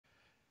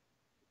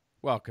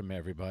Welcome,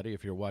 everybody.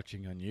 If you're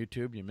watching on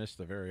YouTube, you missed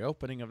the very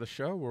opening of the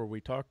show where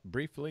we talked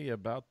briefly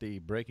about the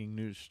breaking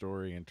news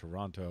story in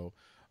Toronto.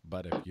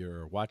 But if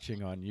you're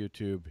watching on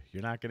YouTube,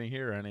 you're not going to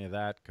hear any of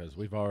that because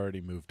we've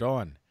already moved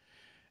on.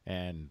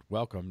 And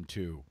welcome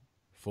to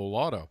Full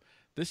Auto.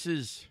 This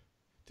is...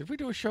 Did we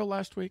do a show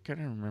last week? I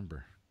don't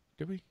remember.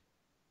 Did we?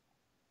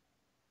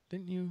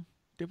 Didn't you?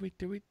 Did we?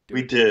 We do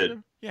a did.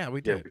 show? Yeah,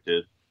 we Yeah, did. we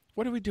did.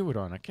 What did we do it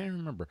on? I can't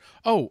remember.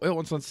 Oh, it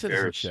was on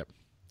citizenship.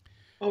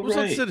 Oh, It was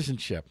on right.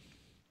 citizenship.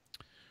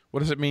 What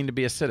does it mean to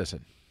be a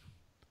citizen?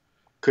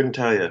 Couldn't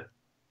tell you,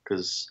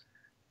 because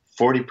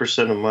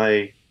 40% of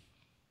my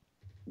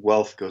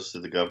wealth goes to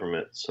the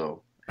government.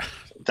 So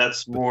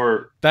that's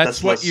more.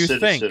 That's what less you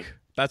citizen. think.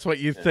 That's what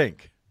you Yeah.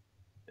 think.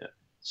 Yeah.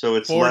 So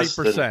it's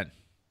 40%. less than.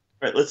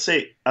 Right. Let's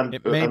say I'm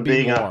It may be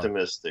being more.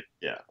 optimistic.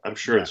 Yeah, I'm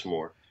sure Yeah. it's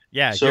more.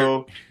 Yeah.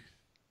 So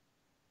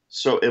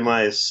am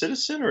I a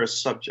citizen or a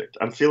subject?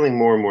 I'm feeling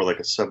more and more like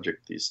a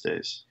subject these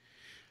days.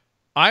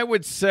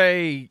 I'd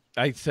say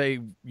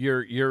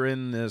you're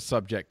in the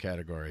subject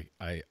category.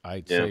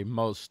 I'd Yeah. say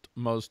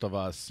most of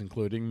us,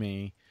 including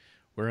me,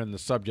 we're in the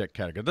subject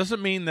category.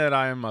 Doesn't mean that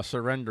I'm a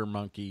surrender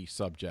monkey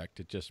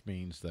subject. It just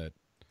means that,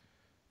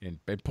 in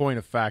point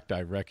of fact,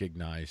 I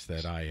recognize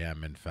that I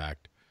am in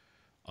fact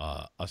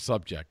a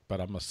subject, but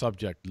I'm a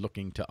subject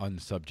looking to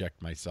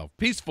unsubject myself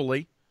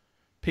peacefully,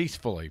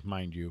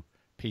 mind you,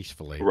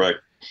 peacefully. Right.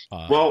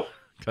 Uh, Well,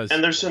 because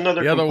and there's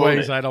another the other component.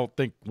 ways I don't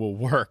think will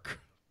work.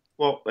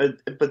 Well,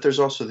 but there's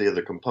also the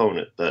other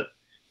component that,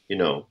 you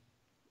know,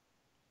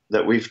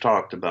 that we've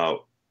talked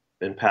about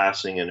in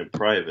passing and in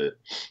private,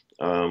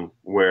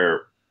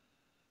 where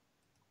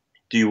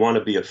do you want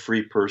to be a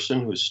free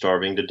person who's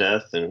starving to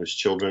death and whose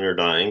children are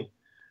dying,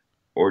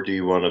 or do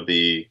you want to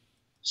be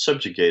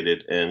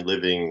subjugated and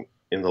living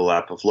in the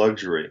lap of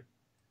luxury?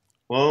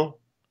 Well,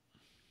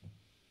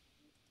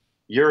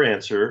 your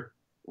answer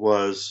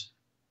was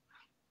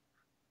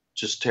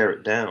just tear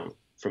it down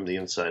from the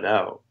inside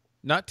out.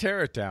 Not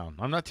tear it down.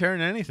 I'm not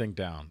tearing anything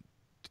down.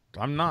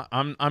 I'm not.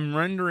 I'm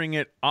rendering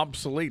it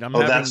obsolete. I'm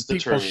having That's the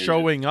people term you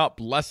showing up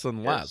less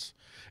and less.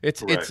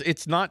 Correct.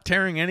 It's not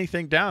tearing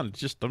anything down. It's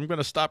just I'm going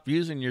to stop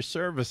using your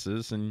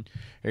services, and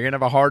you're going to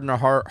have a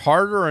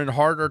harder and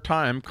harder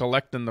time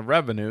collecting the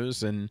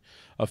revenues and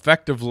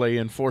effectively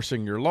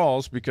enforcing your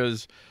laws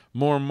because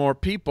more and more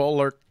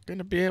people are going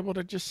to be able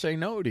to just say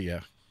no to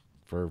you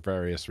for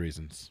various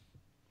reasons.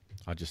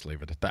 I'll just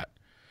leave it at that.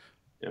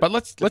 Yeah. But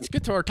let's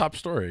get to our top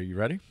story. Are you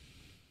ready?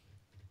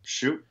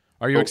 Shoot.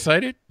 Are you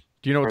excited?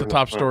 Do you know what the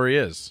top story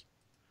is?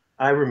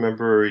 I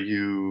remember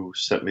you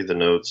sent me the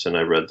notes and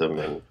I read them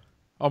and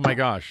Oh my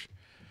gosh.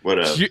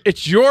 whatever.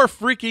 It's your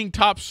freaking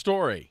top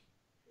story.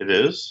 It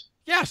is?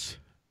 Yes.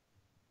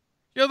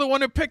 You're the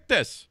one who picked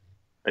this.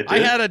 I did? I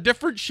had a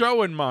different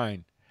show in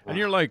mind. And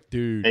you're like,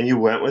 dude. And you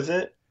went with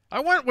it? I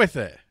went with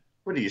it.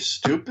 What are you,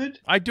 stupid?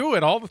 I do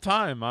it all the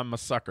time. I'm a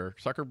sucker.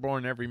 Sucker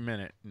born every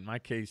minute. In my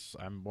case,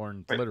 I'm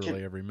born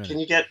literally every minute.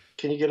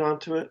 Can you get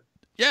onto it?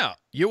 Yeah.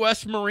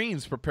 U.S.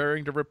 Marines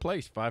preparing to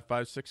replace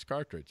 5.56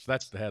 cartridge.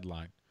 That's the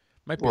headline.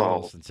 Might be a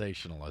little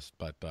sensationalist,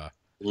 but a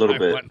little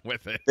bit. I went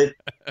with it.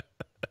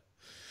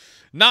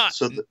 Not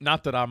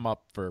that I'm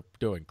up for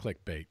doing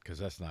clickbait, because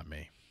that's not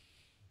me.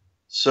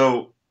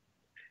 So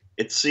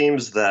it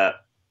seems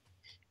that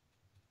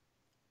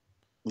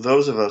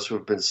those of us who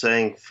have been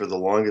saying for the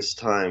longest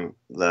time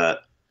that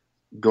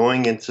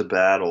going into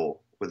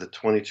battle with a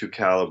 .22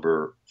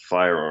 caliber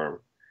firearm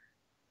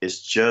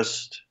is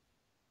just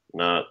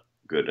not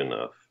good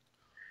enough.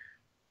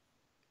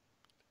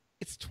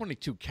 It's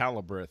 .22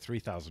 caliber at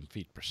 3,000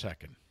 feet per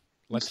second.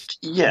 Let's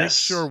make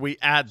sure we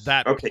add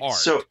that part.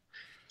 So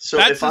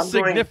that's if a I'm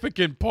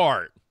significant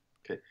part.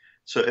 Okay,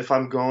 so if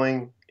I'm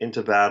going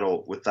into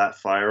battle with that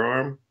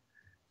firearm,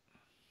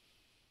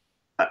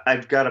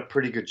 I've got a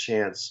pretty good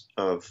chance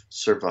of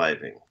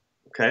surviving.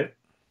 Okay,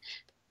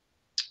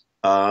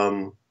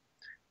 and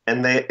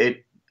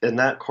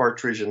that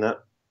cartridge and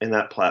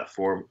that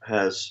platform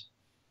has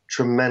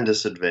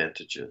tremendous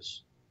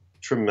advantages,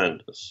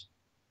 tremendous.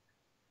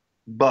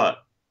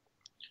 But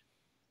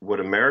what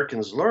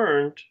Americans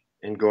learned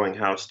in going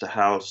house to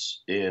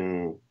house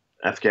in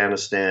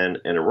Afghanistan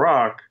and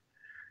Iraq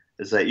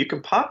is that you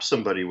can pop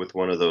somebody with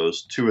one of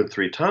those 2 and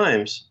 3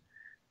 times,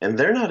 and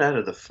they're not out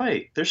of the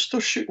fight. They're still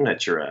shooting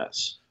at your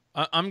ass.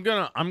 I'm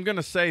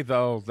gonna say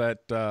though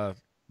that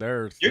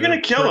they're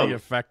gonna kill pretty them.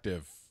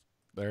 effective.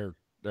 They're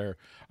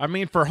I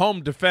mean, for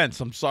home defense,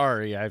 I'm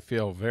sorry, I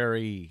feel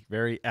very,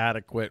 very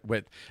adequate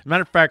with.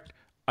 Matter of fact,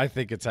 I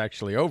think it's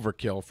actually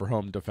overkill for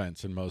home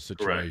defense in most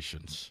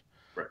situations.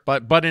 Right.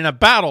 But in a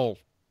battle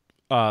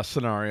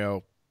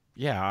scenario,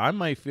 yeah, I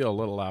might feel a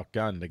little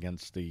outgunned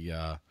against the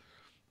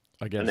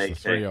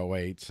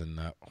 308s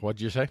and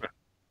what'd you say?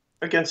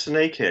 Against an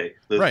AK,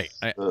 an AK,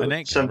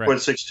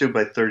 7.62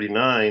 by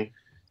 39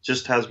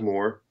 just has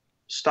more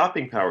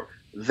stopping power.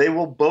 They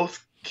will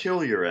both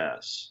kill your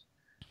ass.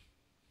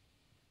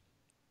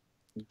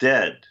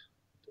 Dead.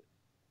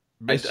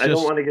 I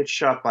don't want to get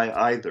shot by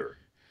either.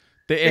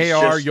 The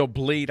AR, you'll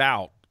bleed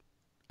out,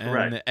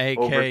 and the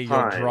AK,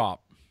 you'll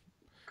drop.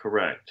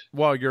 Correct.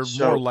 Well, you're more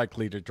So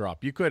likely to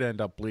drop. You could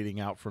end up bleeding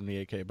out from the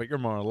AK, but you're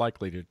more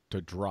likely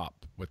to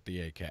drop with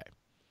the AK.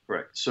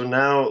 correct. So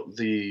now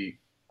the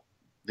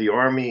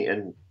Army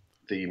and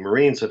the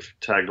Marines have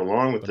tagged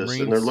along with The this,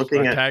 and they're Marines are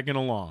looking at, tagging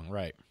along,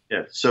 right?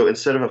 yeah. So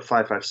instead of a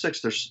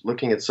 5.56, they're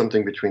looking at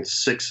something between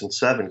 6 and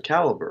 7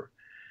 caliber,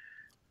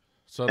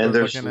 So and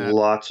they're there's looking at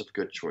lots of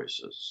good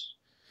choices.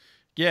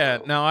 yeah.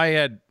 Um, Now I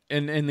had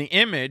in the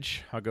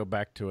image. I'll go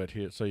back to it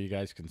here so you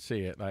guys can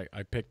see it.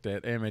 I picked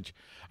that image.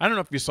 I don't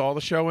know if you saw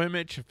the show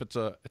image. If it's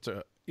a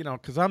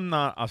because I'm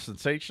not a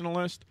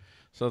sensationalist.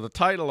 So the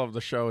title of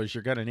the show is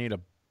 "You're Gonna Need a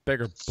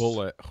Bigger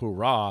Bullet,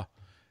 Hoorah!"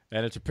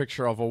 And it's a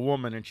picture of a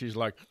woman, and she's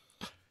like,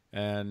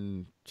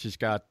 and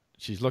she's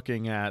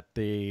looking at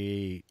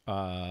the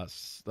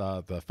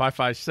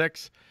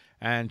 5.56,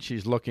 and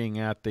she's looking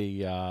at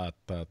the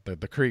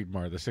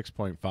Creedmoor, the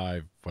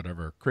 6.5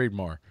 whatever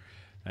Creedmoor,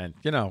 and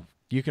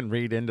you can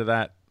read into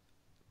that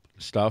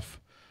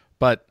stuff,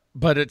 but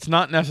it's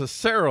not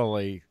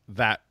necessarily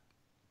that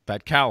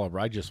caliber.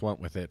 I just went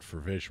with it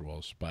for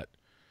visuals, but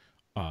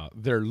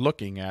they're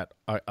looking at,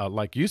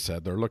 like you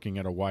said, they're looking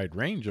at a wide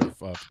range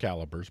of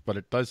calibers.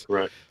 But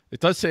right. it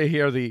does say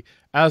here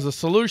as a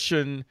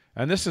solution,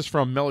 and this is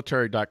from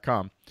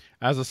military.com.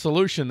 As a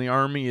solution, the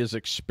Army is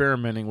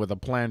experimenting with a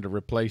plan to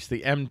replace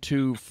the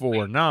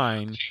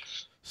M249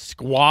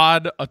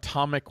 squad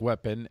atomic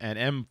weapon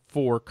and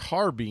M4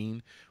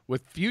 carbine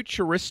with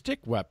futuristic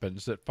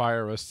weapons that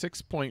fire a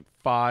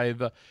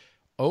 6.5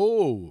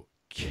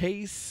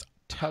 case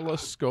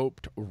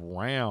telescoped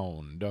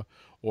round,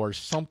 or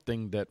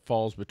something that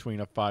falls between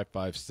a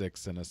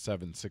 5.56 and a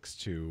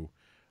 7.62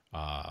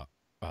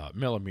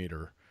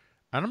 millimeter.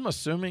 And I'm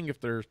assuming if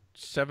they're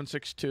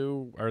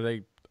 7.62, are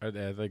they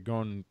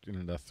going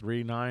in the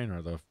 3.9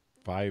 or the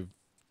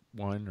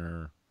 5.1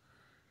 or?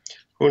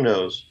 Who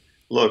knows?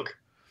 Look,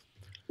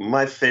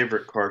 my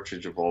favorite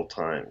cartridge of all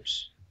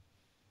times,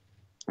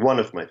 one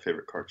of my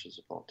favorite cartridges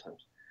of all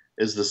times,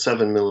 is the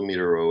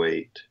 7mm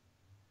 08.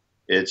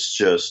 It's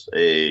just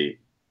a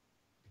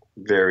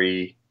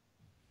very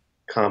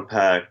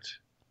compact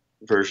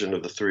version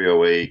of the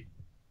 308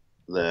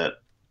 that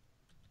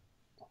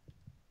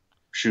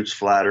shoots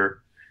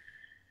flatter,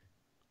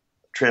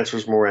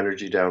 transfers more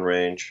energy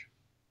downrange.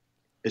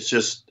 Its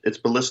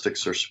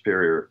ballistics are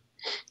superior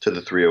to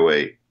the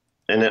 308,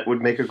 and that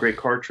would make a great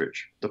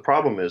cartridge. The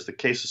problem is the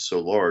case is so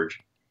large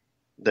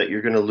that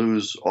you're going to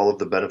lose all of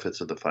the benefits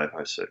of the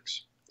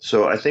 5.56.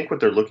 So I think what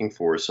they're looking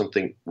for is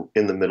something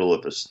in the middle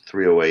of this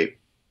 308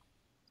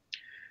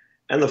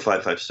 and the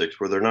 5.56,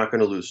 where they're not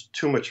going to lose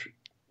too much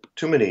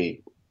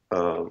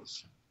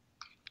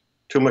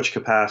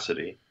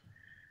capacity,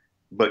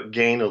 but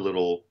gain a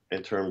little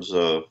in terms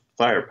of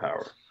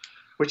firepower,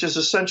 which is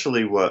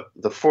essentially what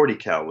the 40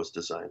 cal was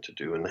designed to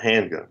do in the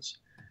handguns.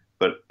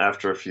 But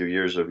after a few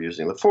years of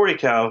using the 40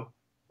 cal,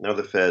 now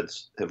the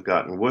feds have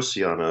gotten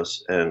wussy on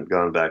us and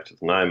gone back to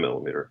the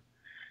 9mm.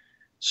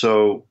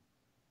 So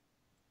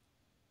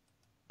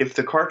if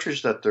the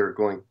cartridge that they're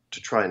going to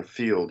try and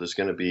field is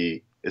going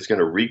to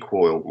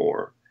recoil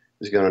more,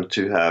 is going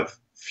to have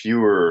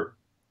fewer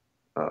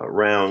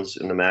rounds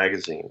in the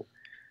magazine,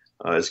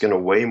 is going to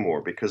weigh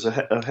more, because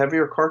a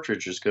heavier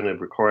cartridge is going to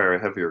require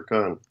a heavier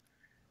gun.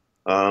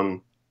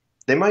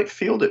 They might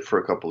field it for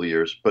a couple of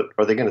years, but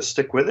are they going to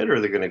stick with it, or are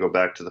they going to go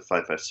back to the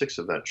 5.56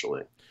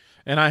 eventually?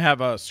 And I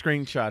have a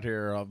screenshot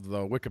here of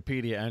the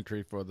Wikipedia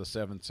entry for the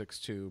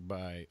 7.62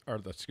 the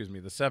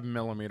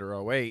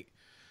 7mm 08.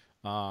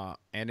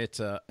 And it's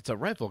a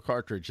rifle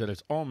cartridge that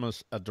is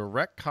almost a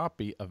direct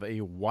copy of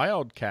a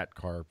Wildcat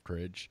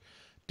cartridge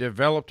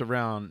developed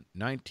around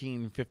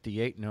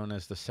 1958, known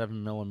as the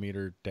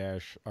 7mm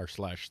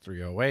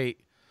 /308.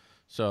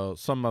 So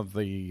some of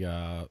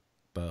the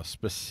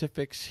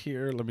specifics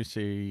here. Let me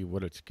see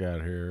what it's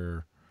got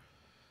here.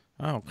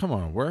 Oh, come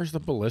on. Where's the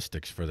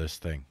ballistics for this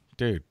thing?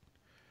 Dude,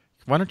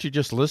 why don't you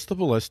just list the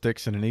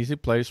ballistics in an easy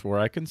place where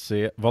I can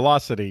see it?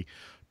 Velocity,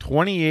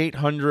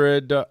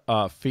 2,800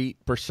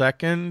 feet per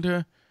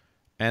second,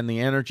 and the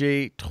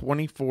energy,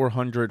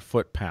 2,400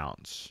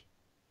 foot-pounds.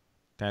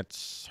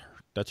 That's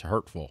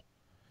hurtful.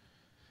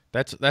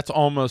 That's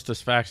almost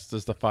as fast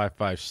as the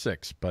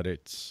 5.56, but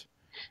it's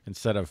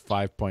instead of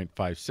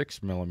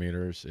 5.56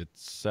 millimeters,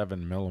 it's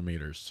 7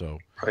 millimeters. So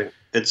right,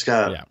 it's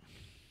got a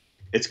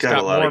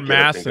lot more of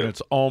mass and it's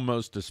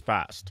almost as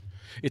fast.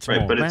 It's right,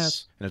 more but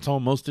mass and it's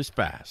almost as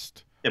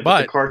fast. Yeah,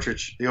 but the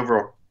cartridge, the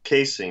overall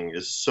casing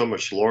is so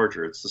much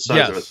larger. It's the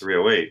size of a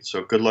 308.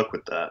 So good luck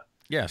with that.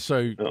 Yeah, so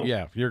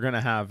you're going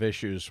to have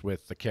issues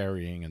with the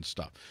carrying and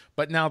stuff.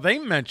 But now they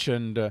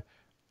mentioned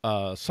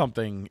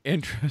something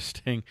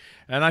interesting,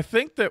 and I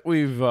think that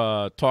we've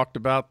talked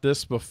about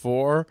this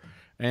before,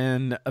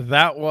 and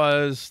that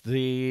was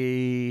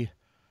the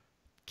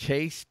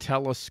case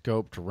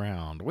telescoped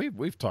round.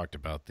 We've talked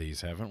about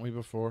these, haven't we,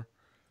 before?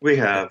 We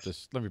have.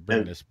 Let me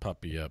bring this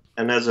puppy up.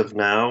 And as of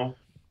now,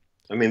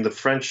 I mean, the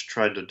French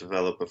tried to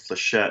develop a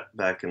flechette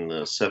back in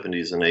the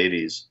 70s and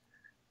 80s,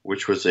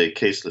 which was a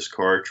caseless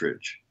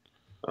cartridge,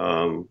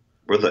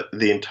 where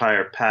the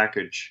entire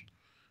package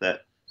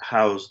that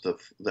housed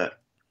that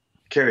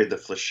carried the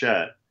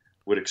flechette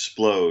would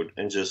explode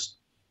and just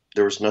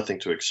there was nothing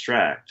to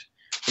extract,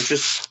 which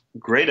is a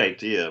great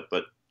idea,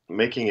 but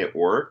making it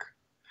work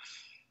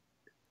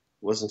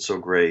wasn't so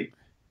great.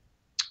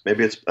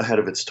 Maybe it's ahead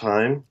of its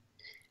time,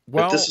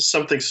 but this Well, is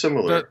something the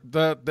similar.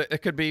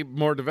 it could be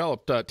more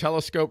developed.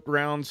 Telescoped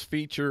rounds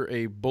feature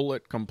a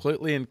bullet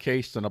completely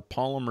encased in a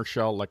polymer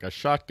shell like a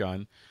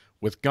shotgun,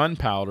 with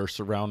gunpowder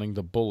surrounding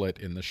the bullet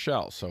in the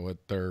shell. So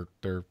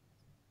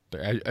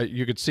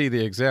you could see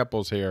the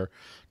examples here: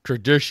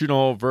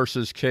 traditional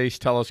versus case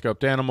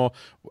telescoped animal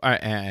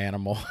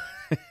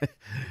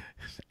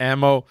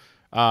ammo.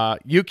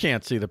 You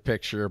can't see the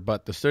picture,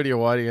 but the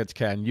studio audience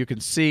can. You can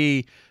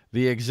see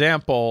the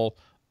example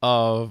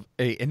of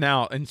a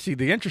now and see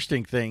the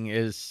interesting thing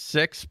is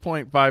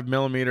 6.5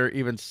 millimeter,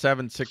 even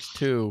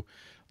 7.62.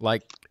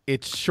 Like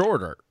it's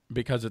shorter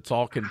because it's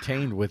all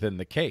contained within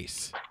the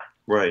case.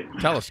 Right. And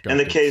Telescope.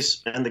 the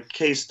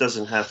case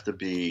doesn't have to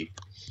be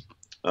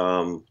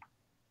um,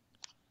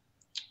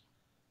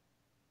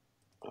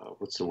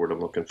 what's the word I'm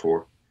looking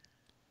for?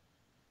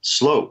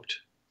 Sloped.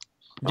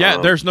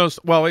 Yeah, there's no.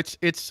 Well, it's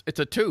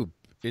a tube.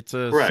 It's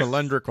a Correct.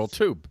 cylindrical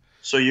tube.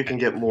 So you can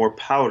get more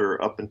powder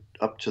up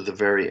to the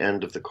very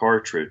end of the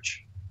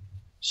cartridge.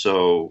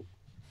 So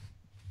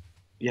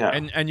yeah,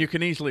 And you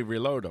can easily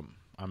reload them.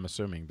 I'm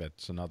assuming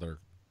that's another.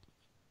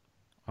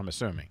 I'm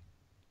assuming.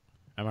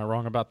 Am I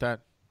wrong about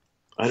that?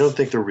 I don't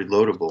think they're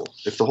reloadable.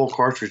 If the whole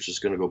cartridge is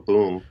going to go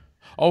boom,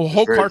 Oh, there's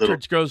whole very little.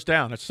 cartridge goes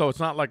down. It's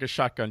not like a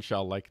shotgun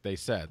shell, like they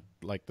said.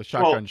 Like the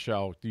shotgun Well,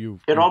 shell,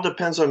 it all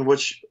depends on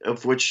which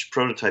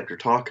prototype you're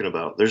talking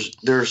about.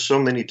 There are so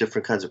many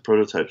different kinds of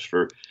prototypes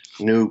for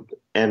new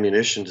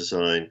ammunition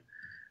design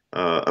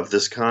of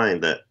this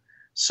kind that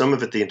some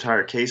of it the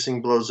entire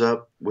casing blows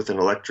up with an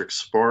electric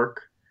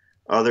spark.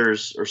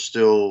 Others are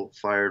still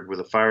fired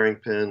with a firing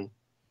pin,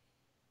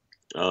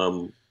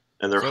 and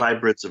they're so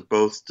hybrids of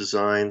both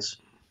designs.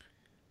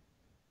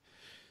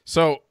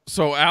 so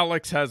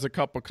Alex has a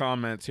couple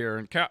comments here,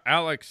 and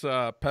Alex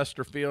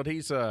Pesterfield,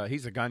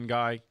 he's a gun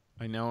guy.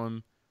 I know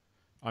him.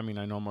 I mean,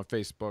 I know him on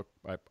Facebook.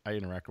 I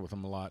interact with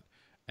him a lot,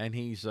 and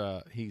he's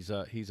a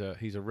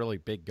really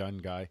big gun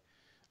guy.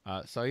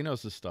 So he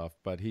knows his stuff,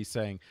 but he's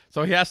saying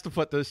so he has to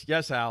put this.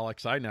 Yes,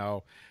 Alex, I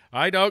know.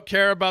 I don't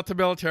care about the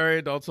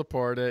military. Don't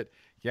support it.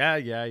 Yeah,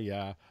 yeah,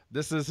 yeah.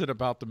 This isn't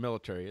about the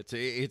military.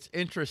 It's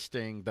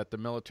interesting that the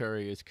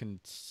military is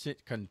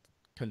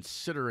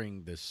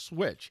considering this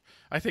switch.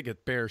 I think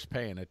it bears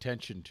paying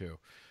attention to.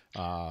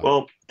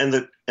 Well, and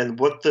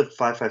what the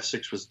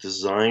 5.56 was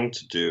designed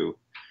to do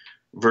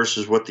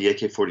versus what the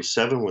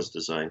AK-47 was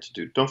designed to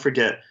do. Don't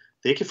forget,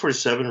 the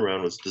AK-47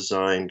 round was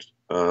designed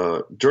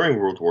during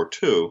World War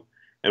II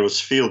and was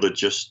fielded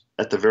just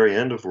at the very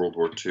end of World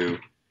War II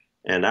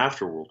and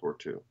after World War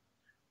II.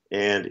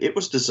 And it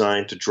was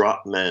designed to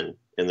drop men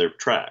in their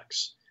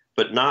tracks,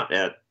 but not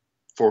at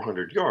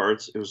 400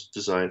 yards. It was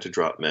designed to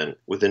drop men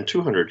within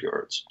 200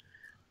 yards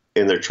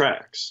in their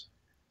tracks.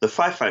 The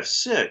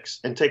 5.56,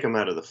 and take them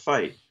out of the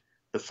fight,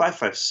 the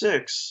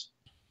 5.56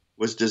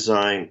 was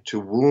designed to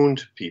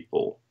wound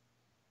people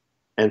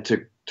and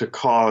to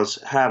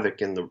cause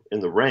havoc in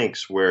the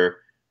ranks where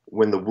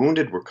when the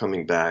wounded were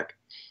coming back,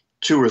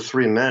 2 or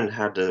 3 men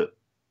had to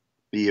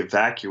be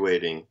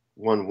evacuating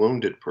one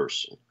wounded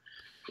person.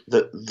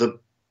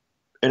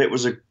 And it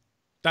was a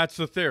That's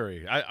the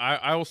theory.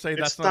 I will say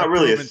that's it's not a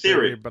really a proven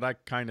theory, but I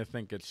kind of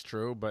think it's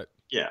true. But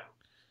yeah,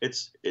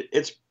 it's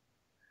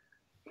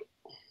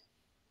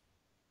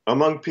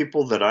among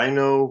people that I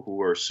know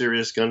who are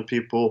serious gun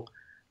people,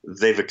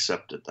 they've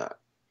accepted that.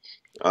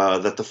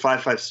 That the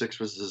 5.56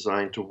 was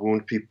designed to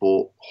wound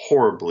people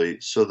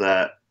horribly so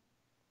that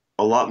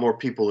a lot more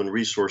people and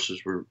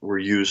resources were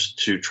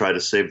used to try to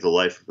save the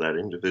life of that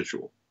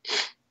individual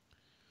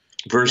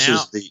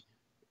versus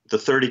the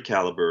 30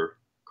 caliber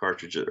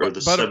cartridges or the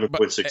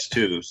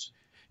 7.62s.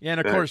 Yeah,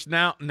 and of course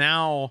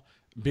now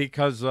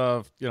because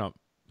of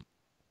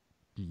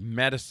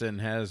medicine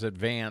has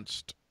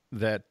advanced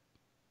that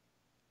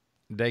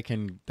they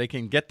can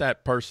get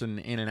that person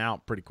in and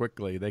out pretty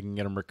quickly. They can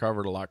get them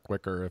recovered a lot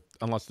quicker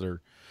unless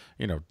they're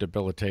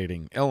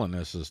debilitating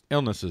illnesses.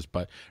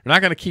 But they're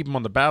not going to keep them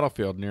on the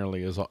battlefield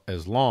nearly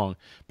as long.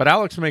 But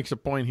Alex makes a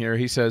point here.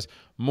 He says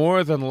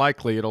more than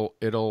likely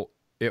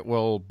it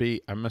will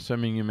be. I'm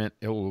assuming you meant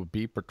it will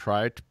be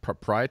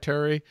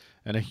proprietary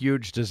and a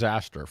huge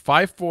disaster.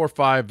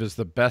 5.45 is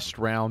the best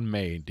round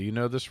made. Do you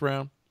know this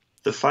round?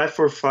 The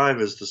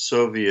 5.45 is the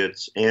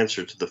Soviets'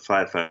 answer to the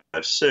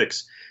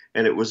 5.56.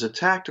 And it was a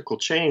tactical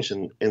change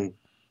in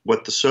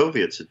what the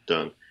Soviets had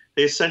done.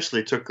 They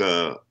essentially took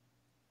an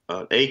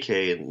AK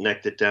and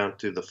necked it down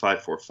to the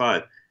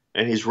 5.45.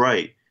 And he's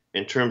right.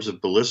 In terms of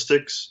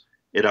ballistics,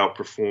 it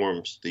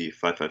outperforms the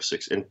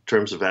 5.56. In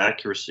terms of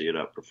accuracy, it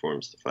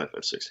outperforms the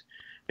 5.56.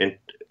 And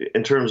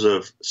in terms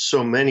of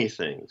so many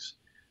things,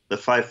 the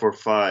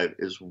 5.45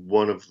 is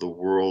one of the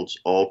world's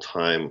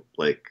all-time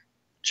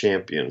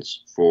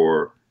champions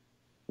for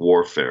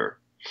warfare.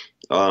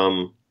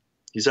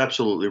 He's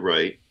absolutely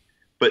right.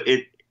 But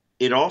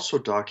it also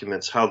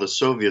documents how the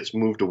Soviets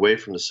moved away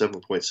from the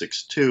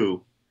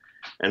 7.62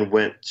 and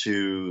went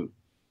to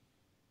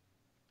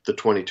the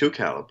 22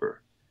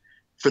 caliber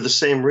for the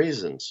same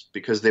reasons,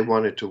 because they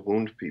wanted to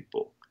wound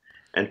people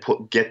and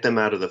get them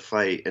out of the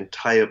fight and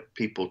tie up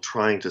people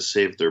trying to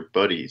save their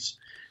buddies,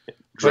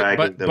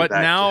 dragging them But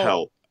back to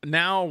help.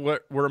 now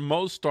where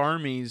most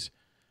armies,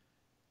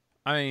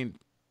 I mean,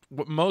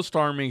 most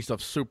armies of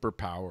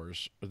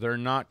superpowers, they're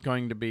not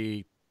going to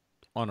be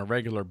on a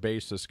regular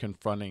basis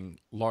confronting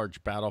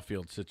large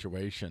battlefield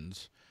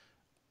situations.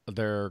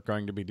 They're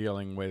going to be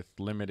dealing with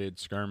limited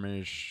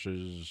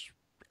skirmishes,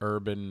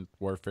 urban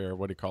warfare.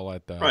 What do you call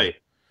it? Right.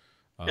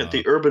 And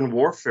the urban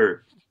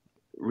warfare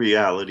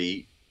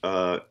reality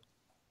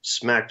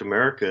smacked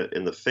America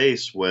in the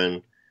face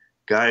when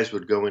guys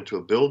would go into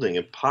a building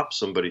and pop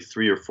somebody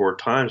 3 or 4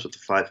 times with the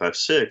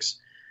 5.56,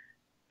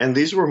 and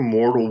these were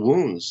mortal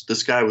wounds.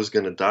 This guy was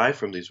going to die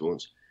from these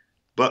wounds.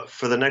 But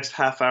for the next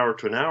half hour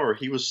to an hour,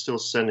 he was still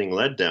sending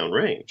lead down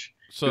range.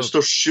 He was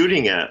still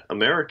shooting at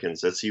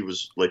Americans as he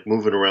was like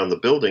moving around the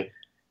building.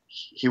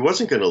 He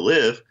wasn't going to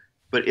live,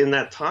 but in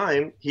that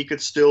time, he could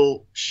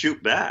still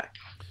shoot back.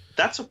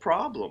 That's a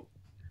problem.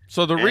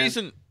 So the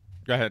reason,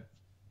 go ahead.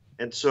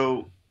 And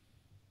so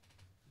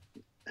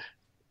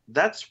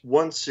that's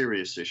one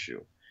serious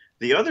issue.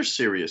 The other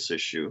serious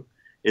issue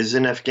is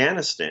in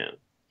Afghanistan.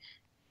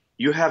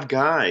 You have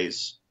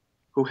guys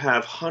who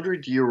have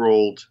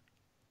 100-year-old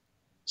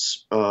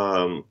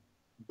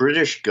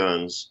British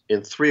guns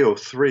in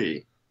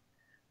 303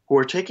 who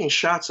are taking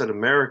shots at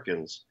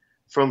Americans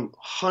from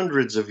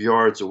hundreds of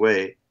yards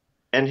away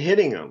and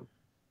hitting them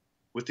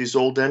with these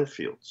old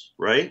Enfields,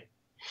 right?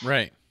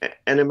 Right.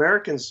 And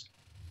Americans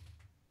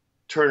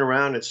turn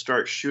around and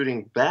start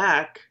shooting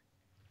back,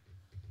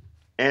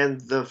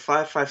 and the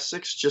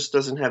 5.56 just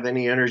doesn't have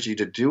any energy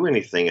to do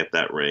anything at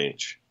that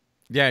range.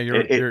 Yeah,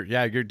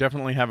 you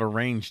definitely have a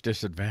range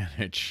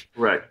disadvantage.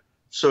 Right.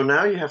 So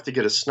now you have to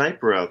get a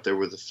sniper out there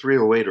with a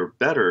 308 or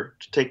better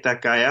to take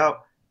that guy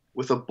out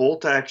with a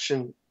bolt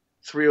action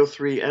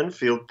 303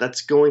 Enfield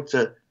that's going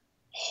to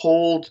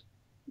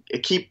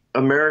keep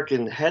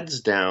American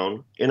heads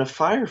down in a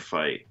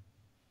firefight.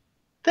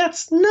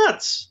 That's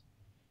nuts.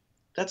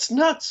 That's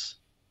nuts.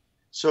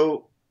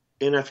 So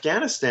in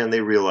Afghanistan,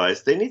 they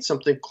realized they need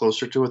something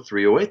closer to a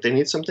 308. They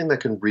need something that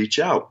can reach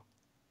out.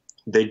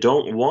 They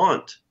don't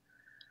want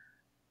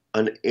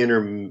an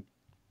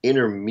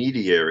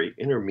intermediate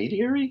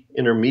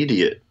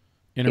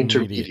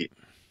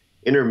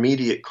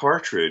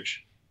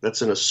cartridge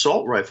that's an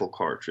assault rifle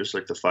cartridge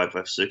like the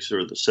 5.56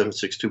 or the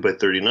 7.62 by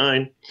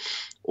 39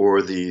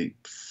 or the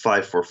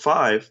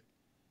 5.45.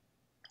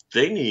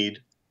 They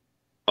need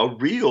a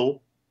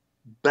real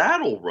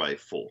battle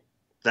rifle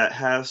that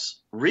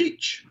has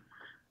reach.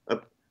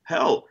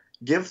 Hell,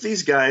 give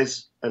these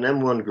guys an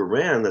M1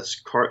 Garand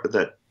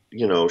that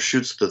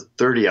shoots the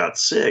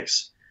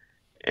 30-06,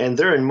 and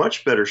they're in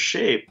much better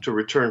shape to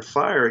return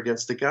fire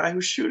against the guy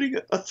who's shooting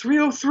a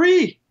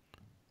 303.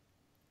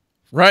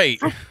 Right.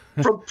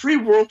 From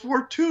pre-World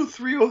War II,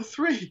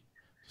 303.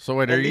 So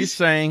wait, are you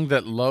saying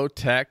that low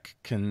tech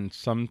can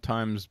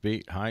sometimes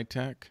beat high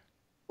tech?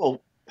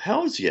 Well,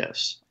 hell's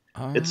yes.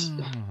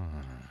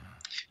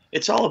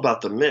 It's all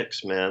about the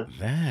mix, man.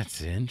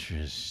 That's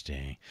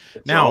interesting.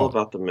 It's all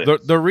about the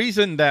mix. The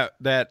reason that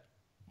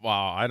well,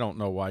 I don't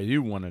know why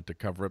you wanted to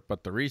cover it,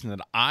 but the reason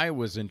that I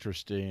was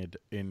interested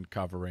in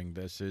covering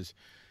this is,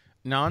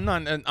 now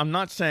I'm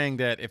not saying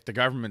that if the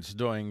government's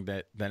doing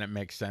that, then it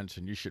makes sense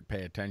and you should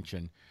pay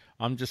attention.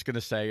 I'm just going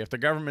to say if the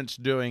government's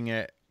doing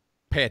it,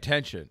 pay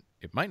attention.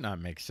 It might not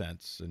make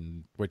sense,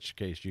 in which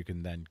case you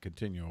can then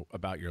continue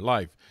about your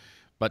life.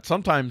 But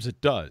sometimes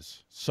it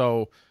does.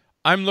 So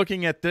I'm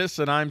looking at this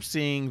and I'm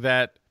seeing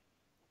that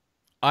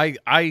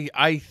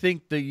I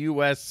think the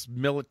U.S.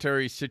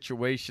 military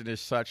situation is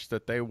such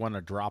that they want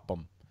to drop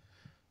them.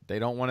 They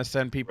don't want to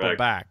send people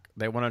back.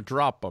 They want to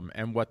drop them.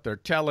 And what they're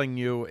telling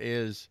you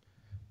is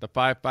the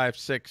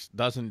 5.56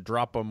 doesn't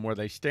drop them where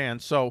they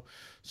stand. So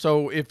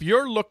if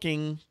you're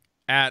looking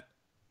at,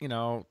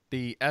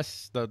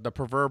 the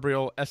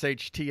proverbial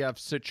SHTF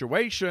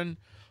situation,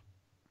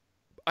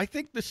 I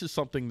think this is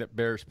something that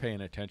bears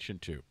paying attention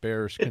to,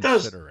 bears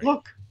considering. It does.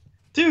 Look,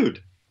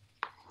 dude,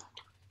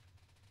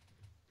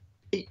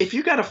 if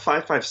you got a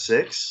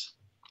 5.56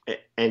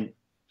 and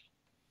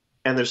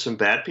there's some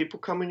bad people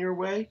coming your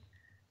way,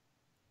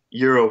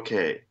 you're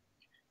okay.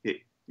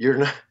 You're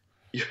not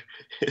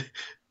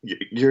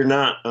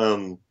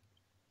going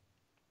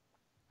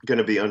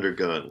to be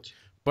undergunned.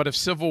 But if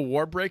civil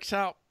war breaks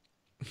out,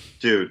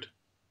 dude,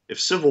 if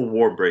civil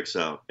war breaks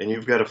out and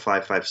you've got a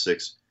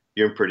 5.56,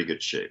 you're in pretty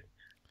good shape.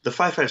 The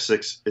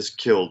 5.56 has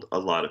killed a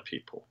lot of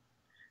people,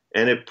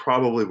 and it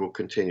probably will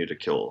continue to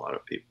kill a lot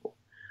of people.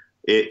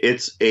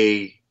 It's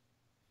a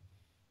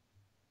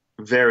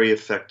very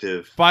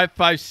effective.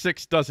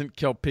 5.56 doesn't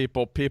kill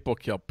people. People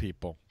kill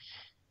people.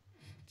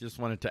 Just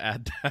wanted to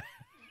add that.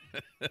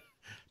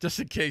 Just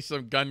in case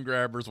some gun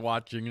grabbers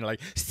watching, you're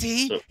like,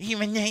 see,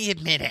 even they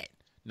admit it.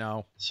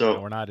 No,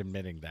 we're not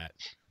admitting that.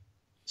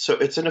 So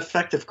it's an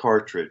effective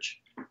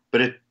cartridge,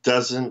 but it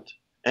doesn't.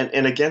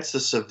 And against the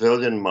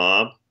civilian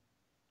mob,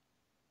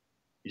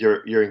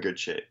 you're in good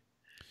shape.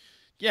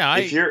 Yeah,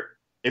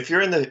 If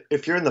you're in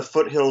the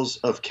foothills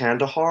of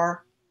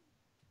Kandahar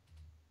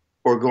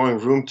or going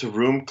room to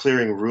room,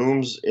 clearing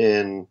rooms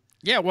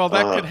yeah, well,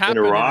 that could in happen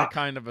in a Iraq,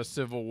 kind of a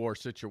civil war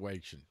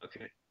situation.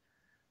 okay,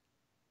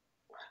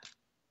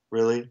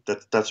 really,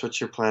 that's what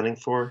you're planning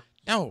for?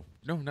 No,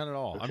 no, not at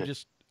all. I'm Okay,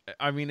 just,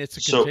 I mean, it's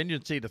a so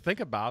contingency to think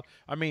about.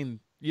 I mean,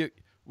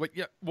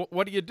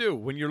 what do you do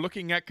when you're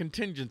looking at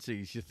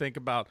contingencies? You think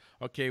about,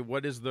 okay,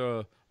 what is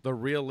the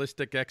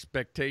realistic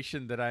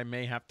expectation that I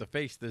may have to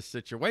face this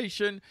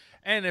situation,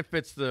 and if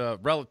it's the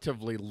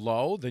relatively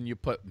low, then you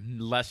put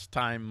less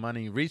time,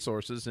 money,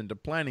 resources into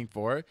planning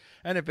for it,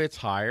 and if it's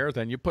higher,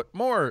 then you put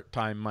more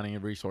time, money,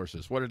 and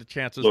resources. What are the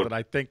chances look, that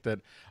I think that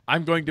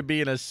I'm going to be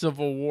in a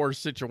civil war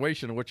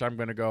situation in which I'm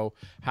going to go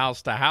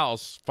house to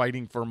house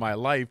fighting for my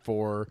life,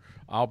 or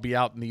I'll be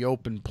out in the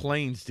open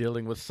plains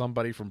dealing with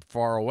somebody from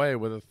far away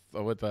with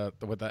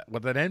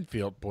an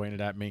Enfield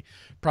pointed at me?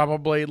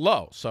 Probably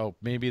low. So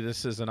maybe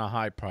this isn't a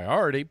high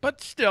priority,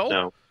 but still,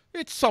 no.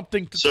 it's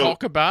something to So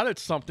talk about.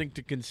 It's something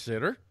to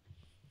consider.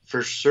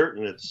 for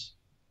certain, it's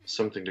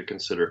something to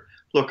consider.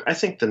 Look, I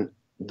think the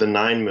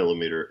 9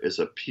 millimeter is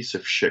a piece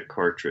of shit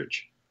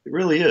cartridge. It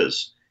really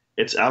is.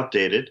 It's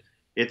outdated.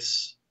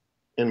 It's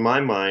in my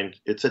mind,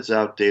 it's as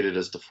outdated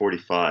as the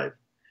 45.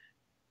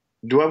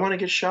 Do I want to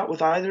get shot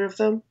with either of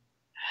them?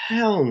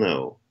 Hell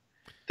no.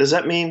 Does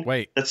that mean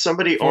Wait, that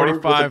somebody armed with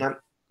a 45, gun?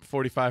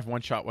 45,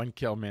 one shot, one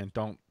kill, man.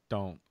 Don't.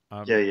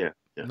 Yeah, yeah,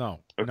 yeah. No,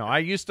 no. Okay. I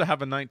used to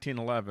have a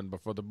 1911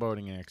 before the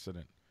boating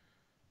accident.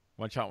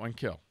 One shot, one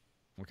kill.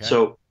 Okay.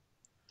 So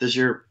does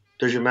your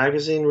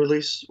magazine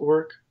release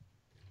work?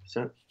 Is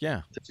that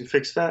Yeah, did you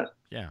fix that?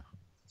 yeah,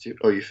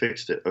 Oh, you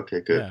fixed it.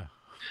 Okay, good. yeah.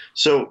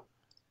 So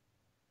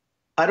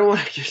I don't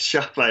want to get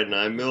shot by a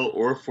 9 mil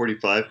or a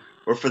 45,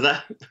 or for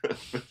that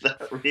for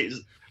that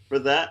reason, for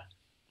that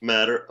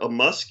matter, a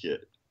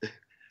musket.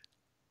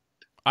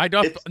 I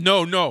don't. It's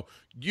No.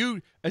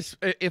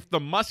 If the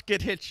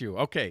musket hits you,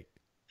 okay,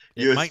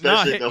 it you might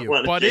not especially hit don't you,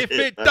 want to but get if hit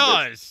it by the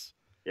does,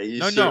 yeah, you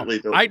no. certainly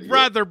don't I'd yeah.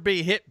 rather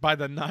be hit by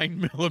the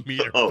 9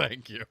 millimeter. Oh,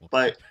 Thank you.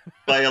 by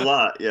a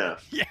lot, yeah.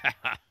 Yeah.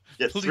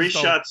 Get three Please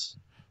shots,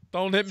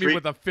 don't hit me three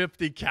with a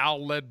 50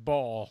 cal lead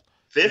ball.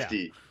 Yeah.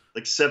 50,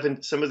 like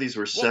seven. Some of these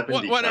were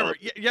 70 Whatever.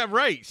 caliber. Yeah,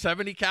 right.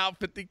 70 cal,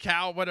 50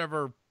 cal,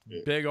 whatever.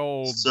 Yeah. Big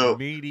old So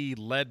meaty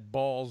lead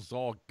balls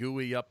all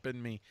gooey up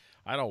in me.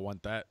 I don't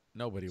want that.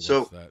 Nobody wants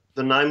so that.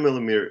 the 9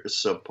 millimeter is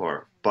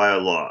subpar by a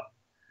lot.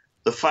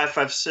 The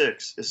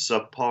 5.56 is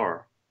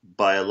subpar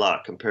by a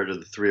lot compared to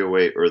the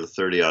 308 or the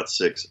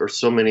 30-06 or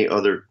so many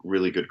other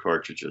really good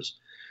cartridges.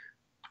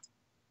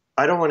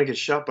 I don't want to get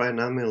shot by a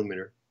 9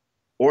 millimeter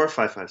or a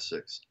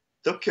 5.56.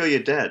 They'll kill you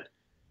dead.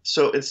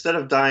 So instead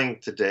of dying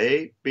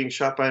today being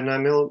shot by a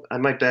 9 mil, I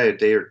might die a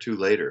day or two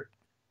later,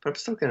 but I'm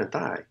still going to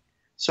die.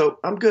 So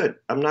I'm good.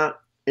 I'm not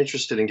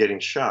interested in getting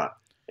shot.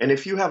 And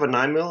if you have a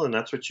 9 mil and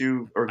that's what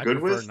you are I good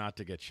prefer with, not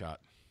to get shot.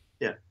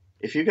 yeah.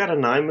 If you got a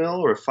 9 mil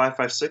or a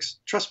 5.56,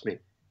 trust me,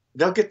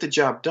 they'll get the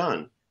job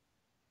done.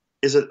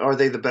 Are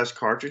they the best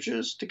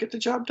cartridges to get the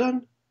job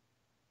done?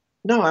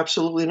 No,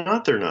 absolutely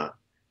not. They're not.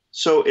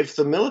 So if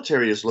the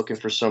military is looking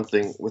for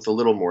something with a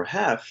little more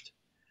heft,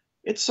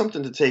 it's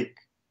something to take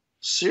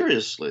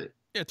seriously.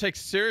 Yeah, take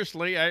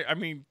seriously. I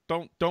mean,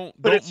 don't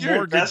But if you're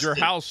mortgage your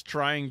invested, house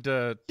trying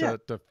to yeah,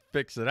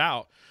 fix it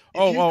out.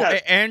 if you've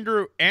got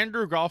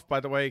Andrew Golf, by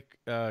the way,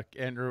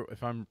 Andrew,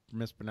 if I'm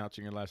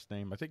mispronouncing your last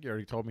name, I think you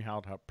already told me how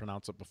to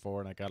pronounce it before,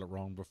 and I got it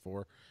wrong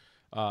before.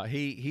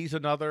 He's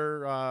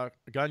another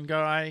gun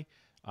guy.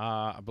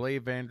 I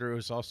believe Andrew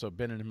has also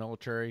been in the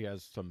military,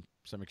 has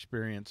some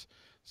experience.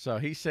 So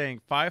he's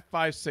saying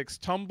 5.56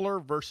 tumbler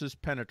versus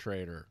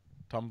penetrator.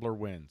 Tumbler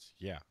wins.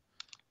 Yeah,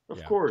 of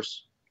yeah,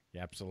 course,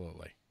 yeah,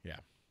 absolutely. Yeah.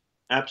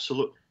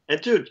 absolutely. And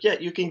dude, yeah,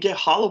 you can get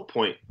hollow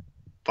point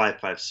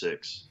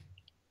 5.56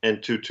 and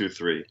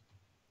 2.23,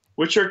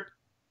 which are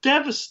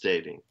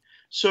devastating.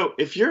 So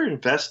if you're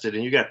invested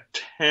and you got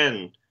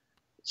 10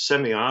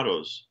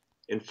 semi-autos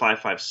in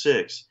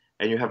 5.56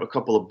 and you have a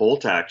couple of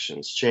bolt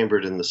actions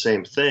chambered in the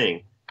same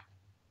thing,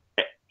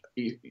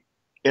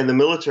 and the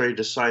military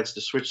decides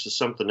to switch to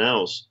something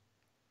else,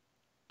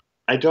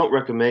 I don't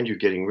recommend you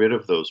getting rid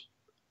of those.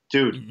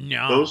 Dude,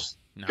 No, those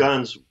no.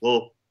 guns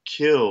will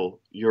kill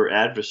your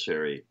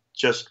adversary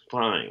just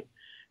fine.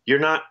 You're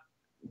not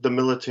the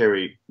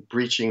military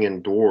breaching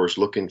in doors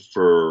looking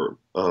for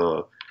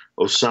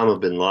Osama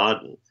bin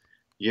Laden.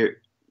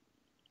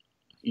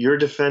 You're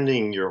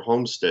defending your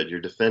homestead, you're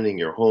defending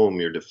your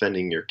home, you're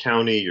defending your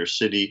county, your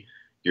city,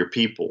 your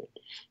people.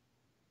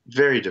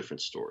 Very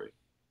different story.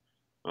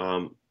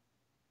 Um,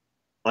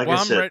 like I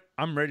Well, said,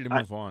 I'm ready to I,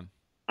 move on.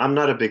 I'm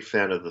not a big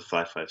fan of the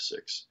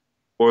 5.56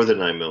 or the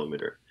 9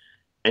 millimeter,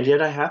 and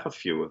yet I have a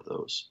few of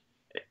those.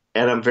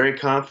 And I'm very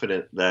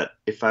confident that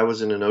if I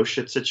was in an oh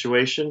shit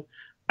situation,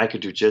 I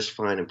could do just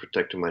fine in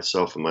protecting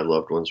myself and my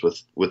loved ones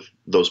with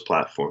those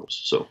platforms.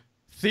 So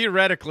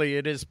Theoretically,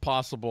 it is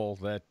possible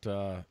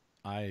that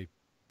I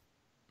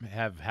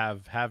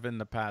have in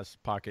the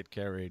past pocket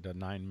carried a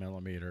 9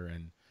 millimeter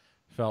and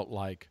felt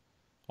like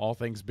All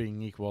things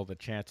being equal, the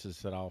chances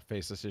that I'll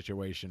face a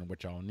situation in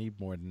which I'll need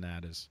more than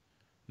that is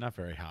not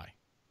very high.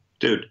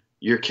 Dude,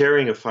 you're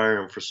carrying a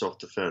firearm for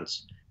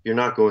self-defense. You're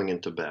not going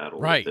into battle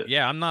with Right. it.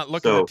 Yeah, I'm not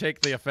looking to So,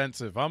 take the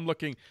offensive. I'm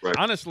looking right,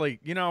 honestly,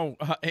 in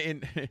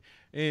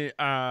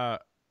I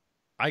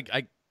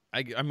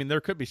I mean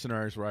there could be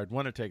scenarios where I'd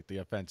want to take the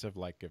offensive,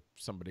 like if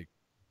somebody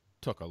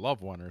took a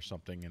loved one or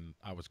something and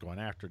I was going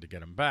after to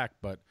get him back,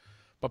 but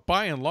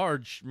by and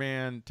large,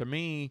 man, to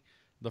me,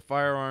 the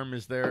firearm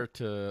is there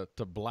to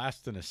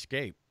blast and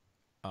escape.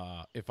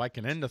 If I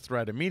can end the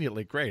threat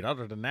immediately, great.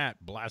 Other than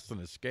that, blast and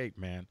escape,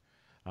 man.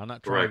 I'm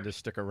not right. trying to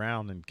stick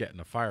around and get in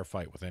a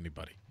firefight with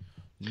anybody.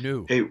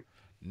 No, Hey, we're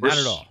not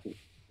at all.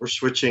 we're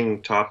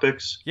switching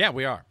topics, Yeah,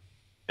 we are.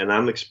 and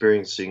I'm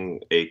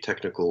experiencing a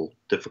technical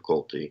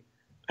difficulty.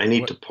 I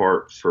need What to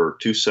part for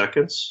 2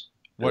 seconds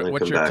and then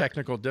what's come your back.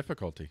 technical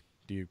difficulty?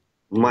 Do you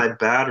My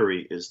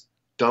battery is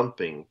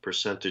dumping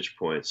percentage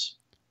points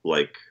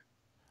like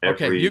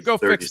Okay, every you go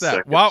 30 fix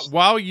that. While seconds.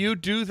 while you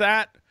do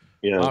that,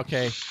 Yeah.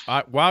 okay.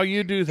 While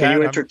you do Can you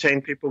that,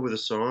 entertain people with a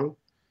song?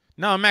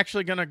 I'm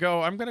actually gonna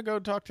go. I'm gonna go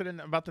talk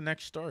to about the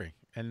next story,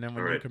 and then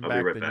All when you right, come I'll be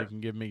back, right then you back. can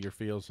give me your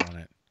feels on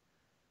it.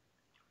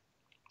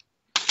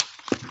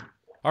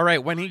 All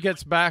right, when he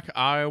gets back,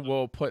 I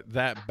will put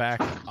that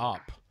back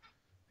up.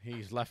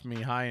 He's left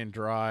me high and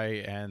dry,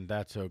 and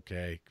that's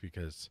okay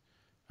because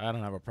I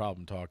don't have a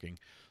problem talking.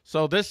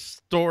 So this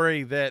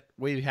story that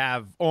we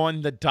have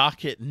on the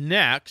docket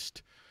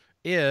next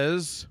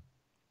is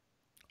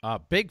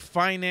big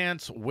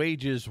finance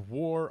wages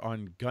war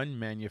on gun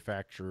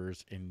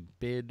manufacturers in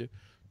bid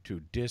to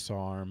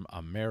disarm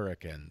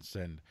Americans.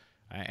 And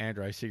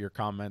Andrew, I see your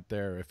comment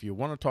there. If you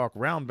want to talk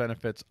round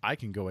benefits, I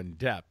can go in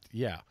depth.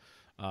 Yeah.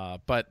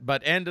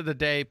 But end of the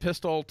day,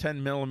 pistol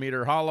 10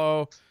 millimeter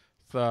hollow,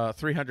 the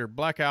 300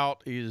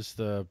 blackout is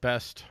the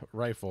best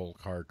rifle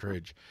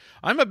cartridge.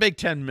 I'm a big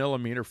 10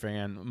 millimeter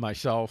fan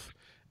myself,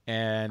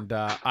 and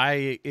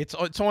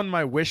it's on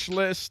my wish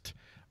list.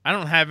 I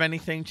don't have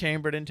anything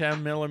chambered in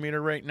 10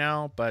 millimeter right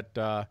now, but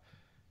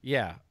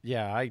yeah,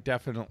 I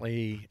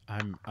definitely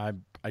want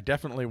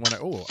to.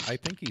 Oh, I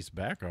think he's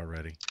back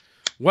already.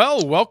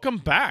 Well, welcome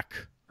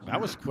back. That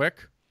was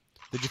quick.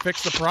 Did you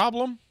fix the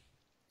problem?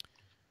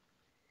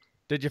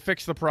 Did you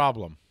fix the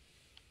problem?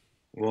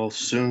 We'll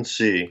soon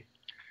see.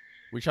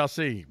 We shall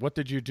see. What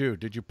did you do?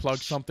 Did you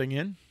plug something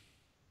in?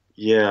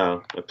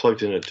 Yeah, I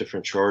plugged in a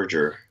different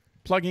charger.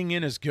 Plugging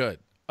in is good.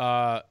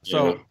 Yeah.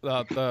 So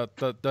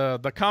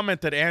the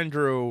comment that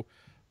Andrew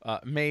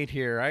made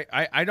here,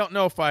 I don't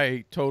know if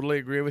I totally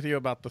agree with you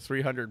about the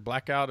 300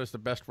 blackout as the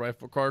best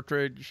rifle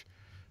cartridge,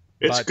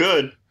 It's but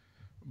good.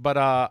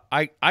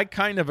 I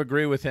kind of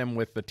agree with him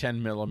with the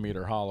 10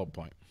 millimeter hollow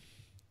point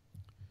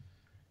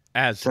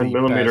as 10 the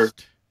millimeter.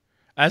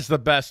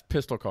 best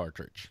pistol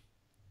cartridge.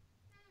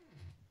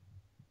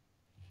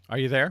 Are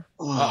you there?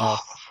 Uh oh.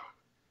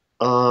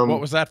 What Um,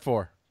 was that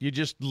for? You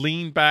just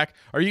lean back.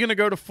 Are you going to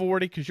go to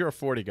 40? Because you're a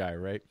 40 guy,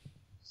 right?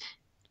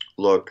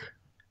 Look,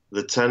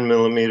 the 10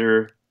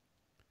 millimeter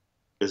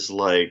is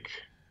like,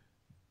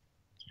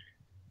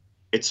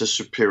 it's a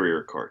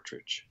superior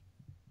cartridge.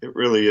 It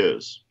really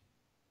is.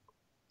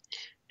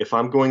 If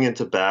I'm going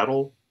into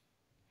battle,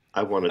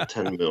 I want a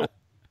 10 mil.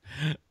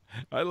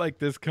 I like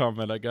this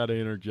comment. I got to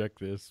interject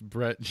this.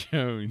 Brett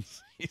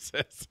Jones. He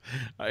says,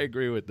 I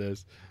agree with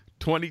this.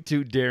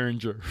 22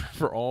 Derringer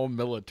for all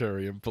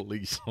military and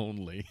police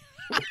only.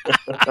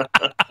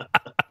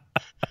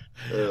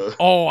 Uh,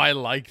 Oh, I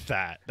like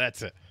that.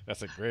 That's it.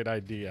 That's a great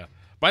idea.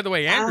 By the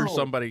way, Andrew,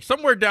 ow.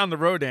 somewhere down the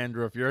road,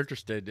 Andrew, if you're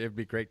interested, it'd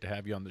be great to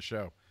have you on the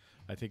show.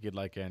 I think you'd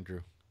like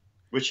Andrew.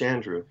 Which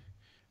Andrew?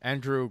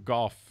 Andrew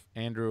Goff.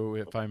 Andrew,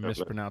 if I'm Uh,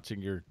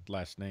 mispronouncing your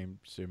last name,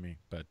 sue me.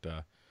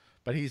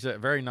 But he's a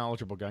very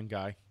knowledgeable gun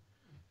guy,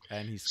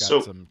 and he's got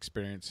So, some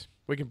experience.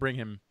 We can bring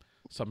him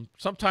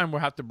sometime. We'll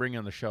have to bring him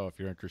on the show if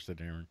you're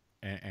interested, Aaron.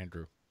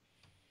 Andrew.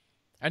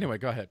 Anyway,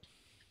 go ahead.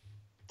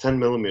 10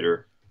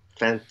 millimeter,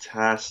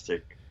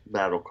 fantastic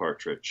battle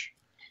cartridge,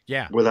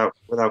 Yeah. without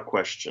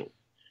question.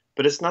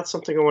 But it's not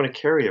something I want to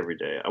carry every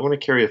day. I want to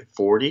carry a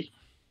 40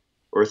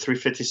 or a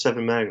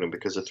 357 Magnum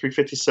because a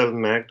 357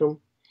 Magnum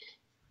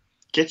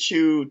gets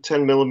you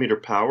 10 millimeter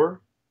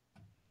power,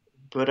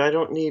 but I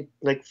don't need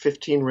like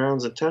 15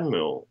 rounds of 10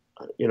 mil.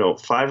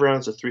 5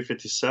 rounds of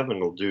 357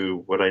 will do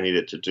what I need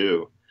it to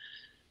do.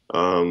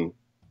 Um,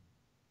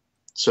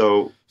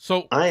 so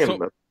So I so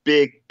am a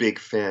big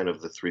fan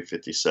of the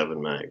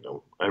 357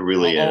 Magnum. I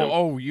really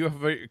am. you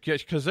have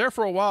because there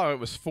for a while it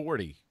was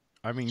 40.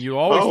 I mean, you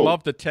always Oh,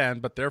 loved the 10,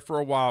 but there for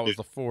a while it was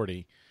the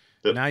 40.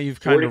 the Now you've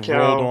kind 40 of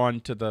rolled cal. on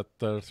to the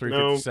No,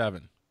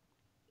 357.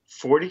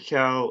 40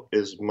 cal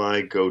is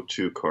my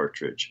go-to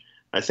cartridge.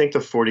 I think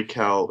the 40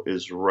 cal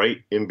is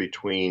right in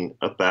between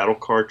a battle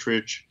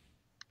cartridge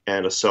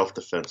and a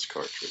self-defense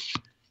cartridge.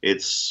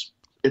 It's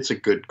a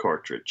good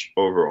cartridge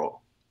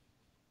overall.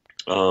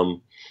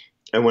 Um,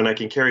 and when I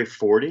can carry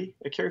 40,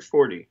 I carry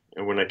 40.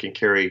 And when I can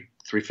carry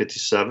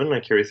 357, I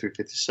carry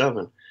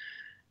 357.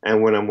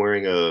 And when I'm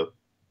wearing a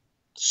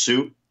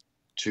suit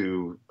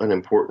to an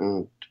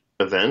important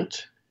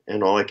event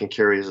and all I can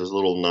carry is this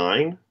little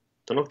 9,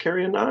 then I'll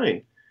carry a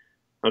 9.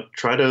 I'll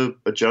try to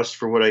adjust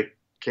for what I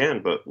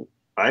can, but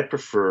I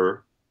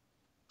prefer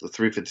the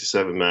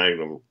 357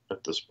 Magnum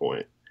at this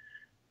point.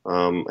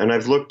 And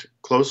I've looked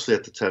closely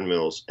at the 10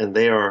 mils, and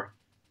they are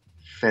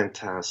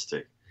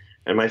fantastic.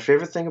 And my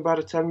favorite thing about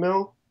a 10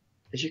 mil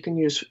is you can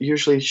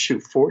usually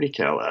shoot 40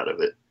 cal out of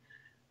it.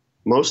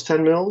 Most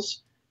 10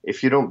 mils,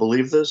 if you don't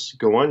believe this,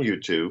 go on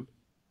YouTube,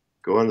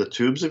 go on the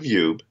tubes of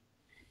Yoube,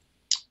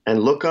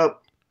 and look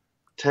up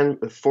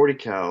 40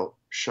 cal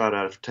shot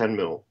out of 10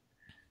 mil.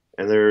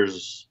 And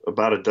there's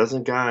about a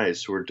dozen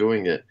guys who are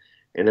doing it.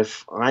 And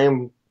if I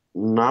am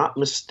not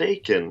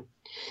mistaken,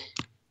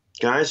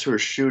 guys who are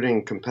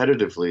shooting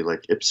competitively,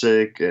 like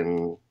IPSC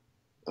and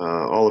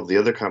all of the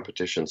other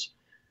competitions,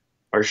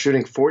 are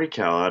shooting 40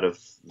 cal out of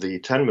the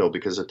 10 mil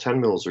because the 10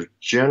 mils are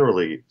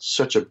generally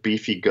such a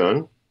beefy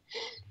gun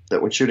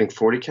that when shooting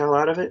 40 cal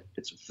out of it,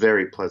 it's a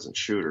very pleasant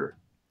shooter.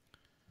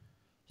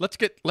 Let's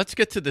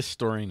get to this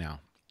story now.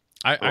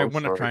 I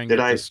want to try and did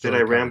get this story I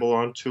covered. ramble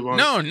on too long?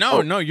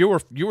 No. You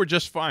were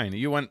just fine.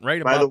 You went right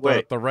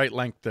about the right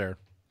length there.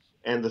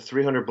 And the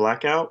 300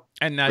 Blackout.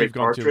 And now you've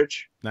gone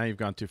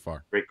too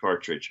far. Great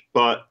cartridge,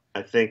 but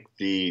I think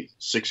the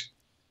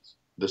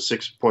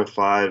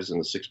 6.5s and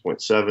the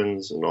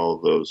 6.7s and all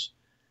of those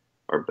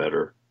are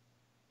better.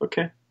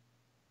 Okay.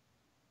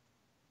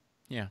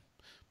 Yeah,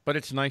 but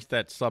it's nice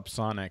that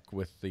subsonic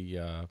with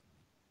the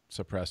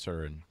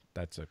suppressor, and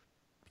that's a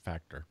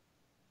factor.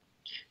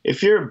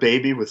 If you're a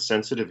baby with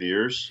sensitive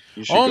ears,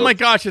 you should. Oh my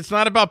gosh, it's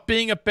not about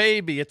being a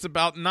baby. It's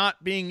about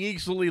not being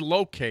easily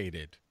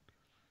located.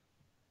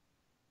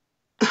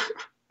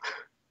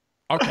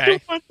 Okay. I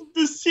don't want them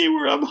to see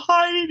where I'm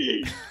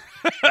hiding.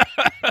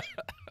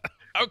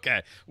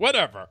 Okay,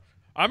 whatever.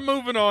 I'm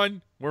moving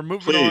on. We're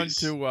moving on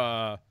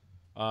to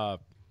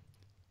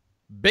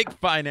big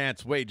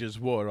finance wages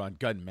war on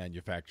gun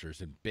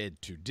manufacturers in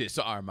bid to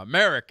disarm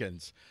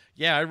Americans.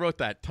 Yeah, I wrote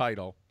that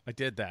title. I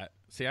did that.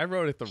 See, I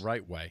wrote it the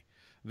right way.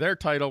 Their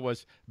title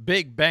was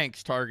Big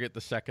Banks Target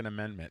the Second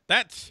Amendment.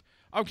 That's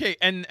okay.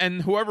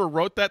 And whoever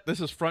wrote that, this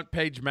is Front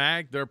Page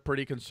Mag. They're a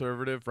pretty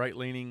conservative,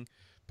 right-leaning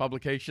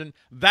publication.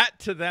 That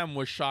to them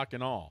was shock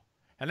and awe.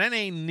 And that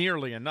ain't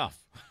nearly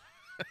enough.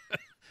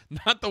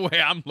 Not the way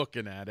I'm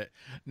looking at it.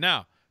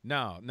 No.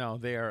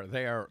 They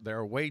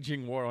are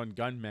waging war on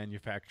gun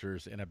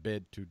manufacturers in a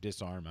bid to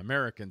disarm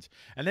Americans,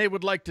 and they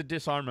would like to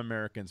disarm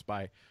Americans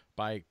by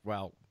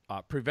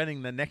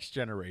preventing the next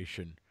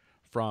generation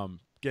from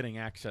getting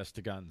access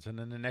to guns, and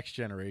then the next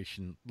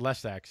generation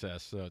less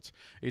access. So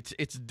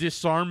it's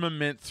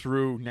disarmament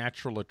through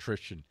natural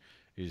attrition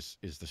is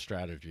the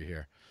strategy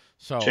here.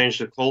 So change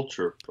the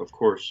culture, of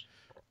course.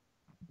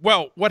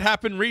 Well, what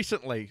happened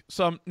recently?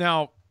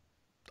 Now,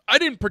 I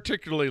didn't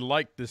particularly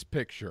like this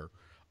picture.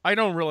 I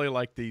don't really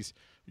like these.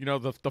 You know,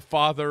 the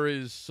father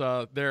is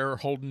there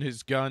holding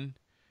his gun,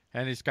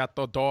 and he's got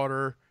the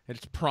daughter.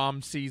 It's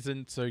prom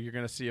season, so you're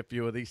going to see a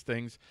few of these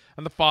things.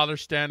 And the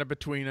father's standing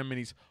between them, and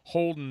he's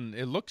holding,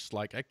 it looks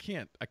like, I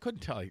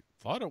couldn't tell. I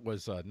thought it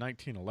was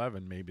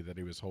 1911 maybe that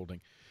he was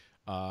holding.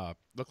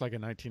 Looked like a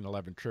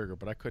 1911 trigger,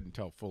 but I couldn't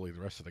tell fully the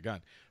rest of the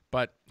gun.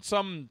 But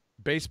some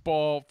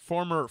baseball,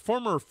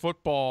 former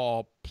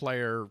football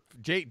player,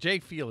 Jay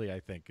Feely, I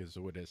think is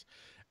who it is.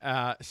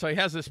 So he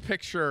has this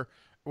picture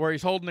where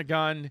he's holding a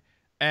gun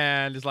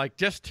and is like,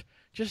 just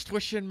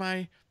wishing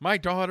my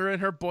daughter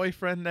and her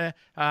boyfriend to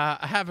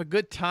have a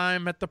good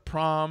time at the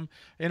prom.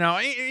 It's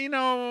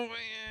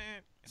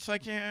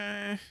like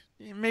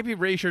maybe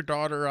raise your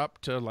daughter up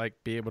to like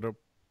be able to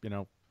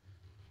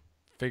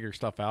figure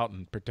stuff out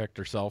and protect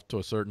herself to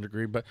a certain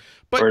degree, but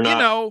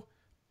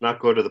not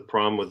go to the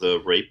prom with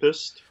a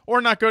rapist,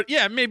 or not go.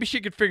 Yeah, maybe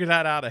she could figure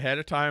that out ahead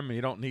of time, and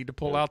you don't need to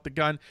pull out the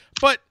gun.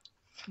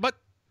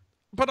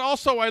 But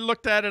also, I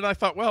looked at it and I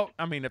thought, well,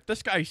 I mean, if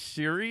this guy's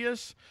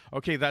serious,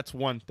 okay, that's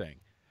one thing.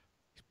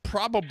 He's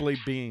probably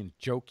being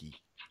jokey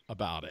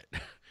about it.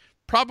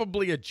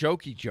 Probably a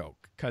jokey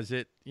joke, because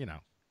it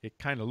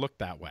kind of looked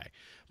that way.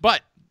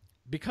 But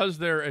because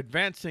they're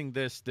advancing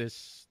this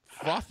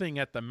frothing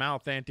at the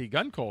mouth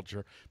anti-gun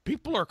culture,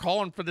 people are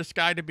calling for this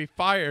guy to be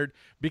fired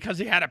because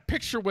he had a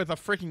picture with a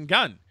freaking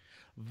gun.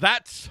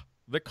 That's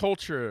the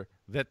culture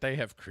that they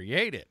have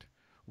created.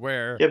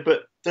 Yeah,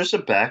 but there's a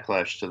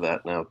backlash to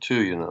that now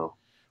too,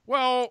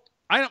 Well,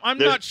 I'm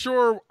not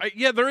sure.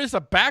 Yeah, there is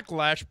a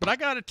backlash, but I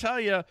got to tell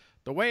you,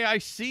 the way I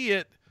see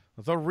it,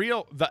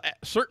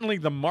 certainly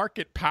the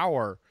market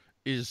power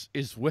is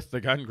with the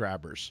gun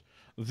grabbers,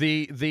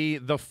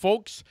 the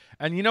folks,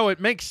 and it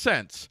makes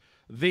sense.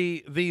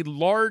 The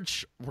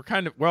large,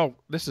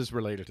 this is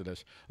related to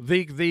this.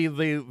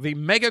 The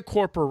mega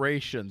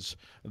corporations,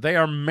 they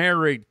are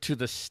married to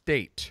the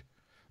state.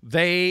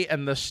 They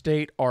and the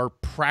state are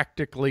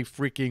practically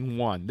freaking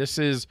one. This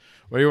is,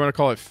 what do you want to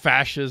call it,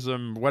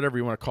 fascism, whatever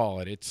you want to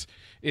call it.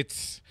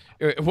 It's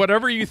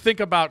whatever you think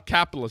about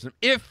capitalism.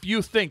 If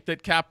you think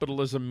that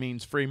capitalism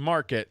means free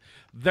market,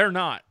 they're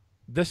not.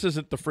 This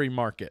isn't the free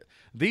market.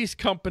 These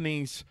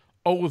companies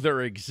owe their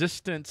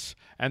existence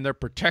and their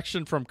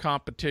protection from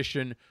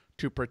competition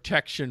to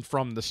protection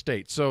from the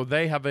state. So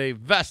they have a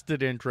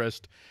vested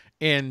interest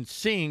in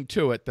seeing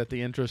to it that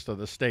the interest of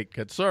the state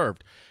gets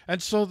served.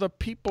 And so the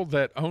people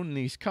that own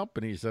these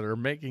companies that are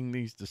making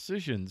these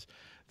decisions,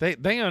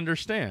 they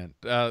understand.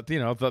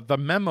 The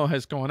memo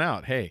has gone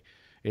out. Hey,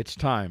 it's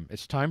time.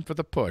 It's time for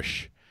the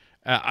push.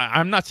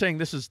 I'm not saying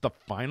this is the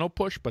final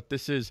push, but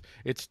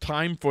it's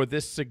time for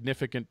this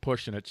significant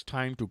push, and it's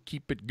time to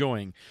keep it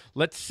going.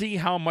 Let's see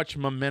how much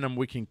momentum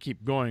we can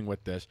keep going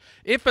with this.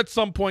 If at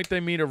some point they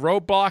meet a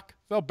roadblock,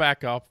 they'll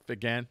back up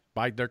again,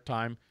 bide their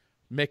time,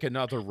 make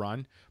another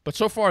run. But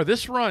so far,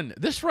 this run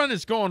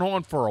is going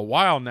on for a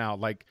while now.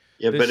 But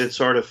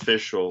it's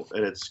artificial,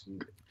 and it's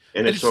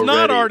already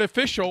not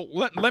artificial.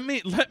 Let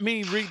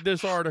me read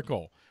this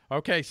article.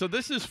 Okay, so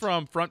this is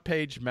from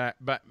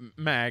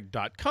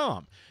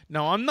frontpagemag.com.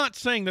 Now, I'm not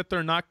saying that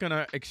they're not going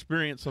to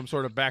experience some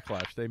sort of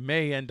backlash. They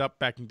may end up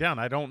backing down.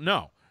 I don't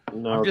know.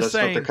 No, that's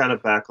not the kind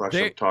of backlash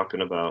I'm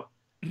talking about.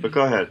 But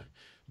go ahead.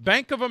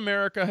 Bank of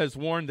America has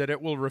warned that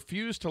it will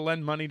refuse to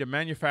lend money to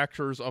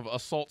manufacturers of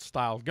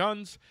assault-style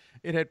guns.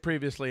 It had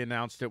previously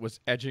announced it was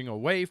edging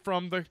away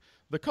from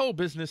the coal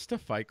business to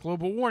fight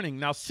global warming.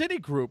 Now,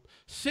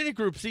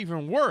 Citigroup's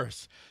even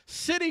worse.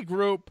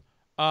 Citigroup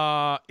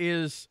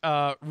is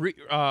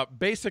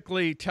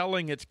basically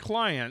telling its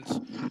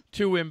clients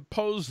to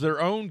impose their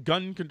own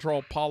gun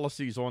control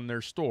policies on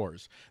their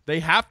stores. They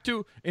have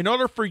to, in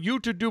order for you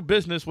to do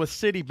business with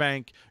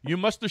Citibank, you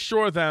must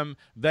assure them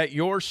that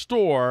your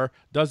store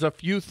does a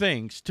few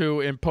things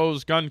to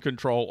impose gun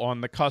control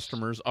on the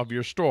customers of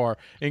your store,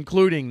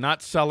 including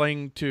not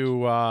selling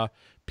to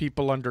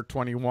people under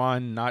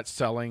 21, not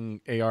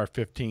selling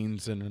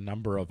AR-15s, and a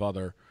number of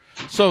other.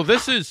 So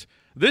this is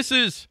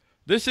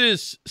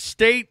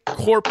state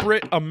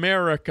corporate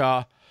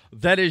America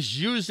that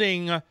is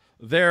using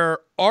their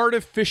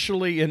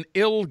artificially and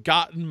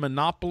ill-gotten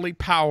monopoly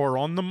power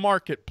on the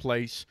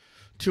marketplace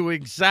to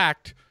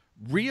exact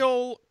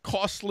real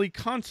costly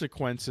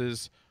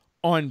consequences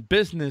on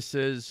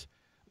businesses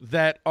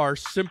that are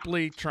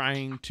simply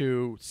trying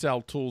to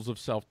sell tools of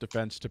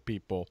self-defense to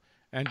people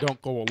and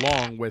don't go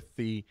along with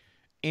the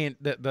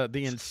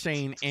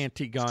insane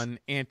anti-gun,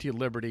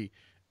 anti-liberty,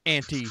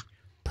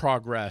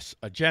 anti-progress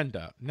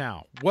agenda.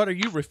 Now, what are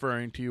you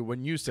referring to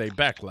when you say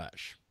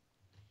backlash?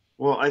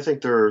 Well, I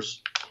think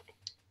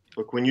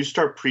look, when you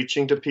start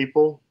preaching to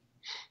people,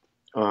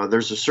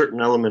 there's a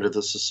certain element of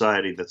the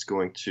society that's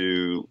going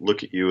to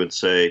look at you and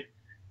say,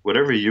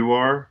 whatever you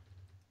are,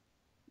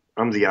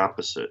 I'm the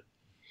opposite.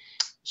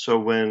 So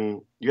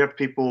when you have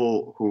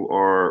people who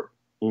are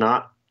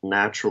not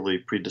naturally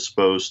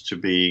predisposed to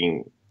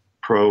being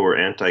pro or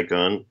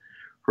anti-gun,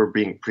 who are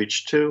being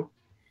preached to,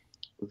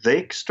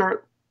 they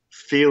start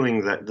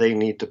feeling that they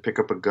need to pick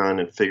up a gun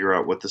and figure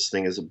out what this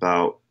thing is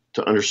about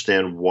to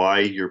understand why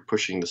you're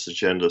pushing this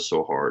agenda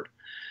so hard.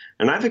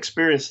 And I've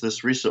experienced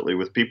this recently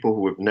with people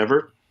who have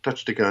never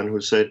touched a gun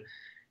who said,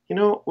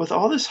 with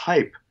all this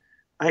hype,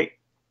 I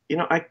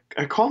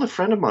called a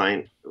friend of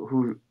mine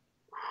who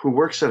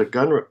works at a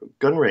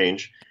gun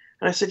range,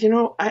 and I said,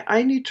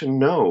 I need to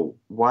know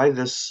why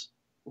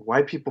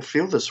people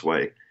feel this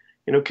way.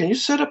 Can you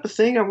set up a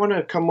thing? I want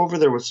to come over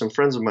there with some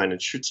friends of mine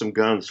and shoot some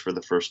guns for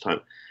the first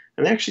time.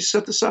 And they actually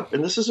set this up.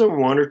 And this isn't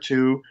 1 or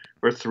 2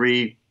 or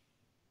 3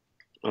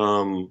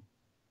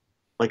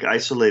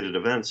 isolated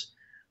events.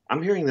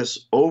 I'm hearing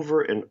this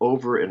over and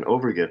over and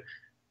over again.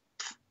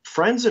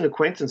 Friends and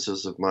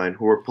acquaintances of mine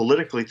who are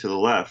politically to the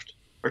left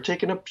are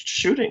taking up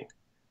shooting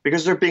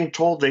because they're being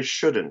told they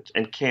shouldn't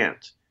and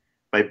can't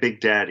by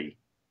Big Daddy.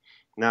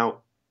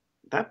 Now,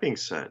 that being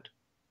said,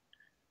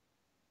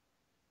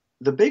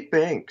 the big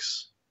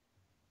banks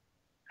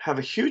have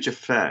a huge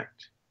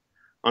effect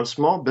on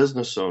small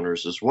business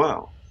owners as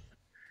well.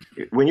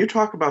 When you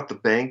talk about the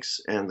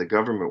banks and the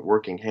government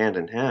working hand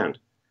in hand,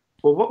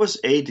 well, what was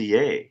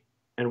ADA?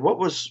 And what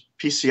was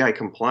PCI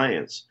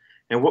compliance?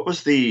 And what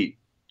was the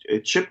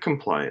chip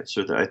compliance?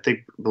 Or I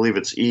believe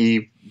it's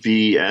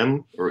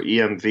EVM or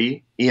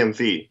EMV?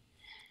 EMV.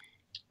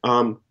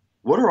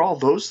 What are all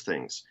those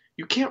things?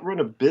 You can't run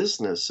a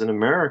business in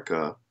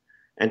America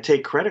and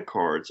take credit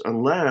cards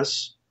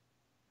unless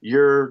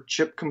you're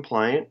chip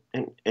compliant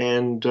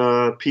and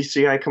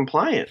PCI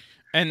compliant.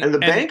 And the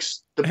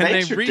banks are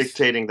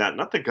dictating that,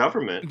 not the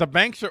government. The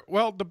banks are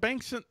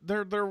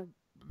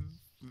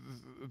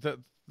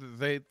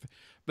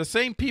the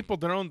same people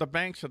that own the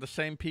banks are the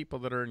same people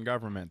that are in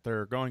government.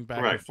 They're going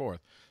back and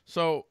forth.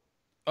 So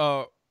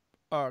a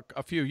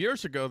few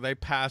years ago, they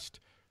passed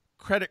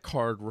credit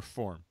card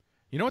reform.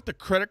 You know what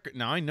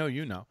now I know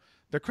you know.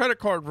 The credit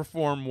card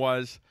reform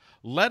was,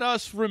 let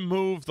us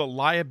remove the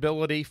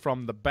liability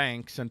from the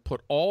banks and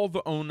put all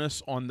the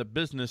onus on the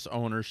business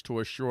owners to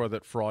assure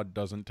that fraud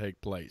doesn't take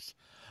place.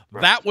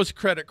 Right. That was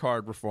credit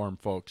card reform,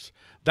 folks.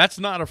 That's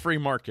not a free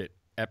market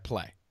at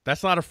play.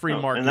 That's not a free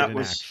market in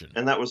action.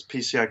 And that was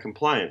PCI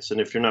compliance.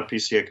 And if you're not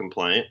PCI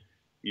compliant,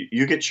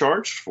 you get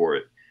charged for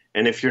it.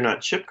 And if you're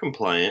not chip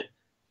compliant,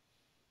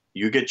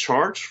 you get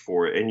charged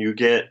for it. And you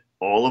get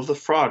all of the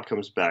fraud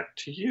comes back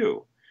to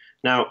you.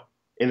 Now,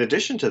 in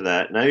addition to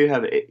that, now you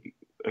have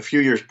a few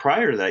years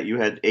prior to that, you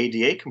had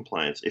ADA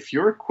compliance. If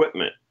your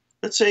equipment,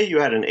 let's say you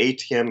had an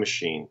ATM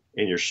machine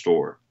in your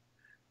store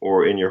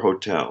or in your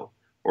hotel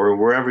or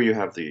wherever you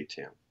have the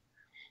ATM,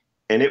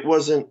 and it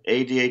wasn't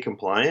ADA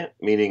compliant,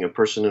 meaning a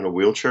person in a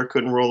wheelchair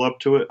couldn't roll up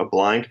to it, a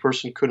blind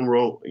person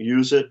couldn't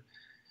use it.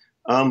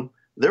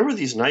 There were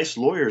these nice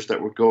lawyers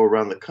that would go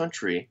around the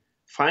country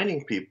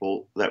finding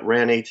people that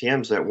ran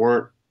ATMs that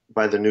weren't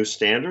by the new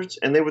standards,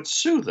 and they would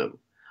sue them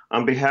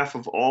on behalf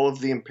of all of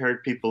the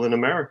impaired people in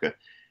America.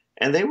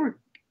 And they were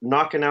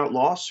knocking out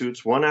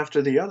lawsuits one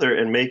after the other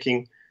and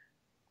making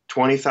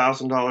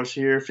 $20,000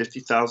 here,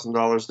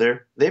 $50,000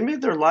 there. They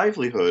made their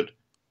livelihood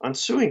on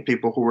suing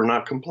people who were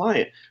not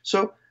compliant.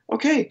 So,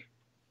 okay,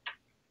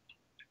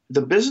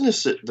 the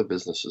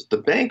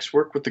banks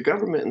work with the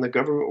government, and the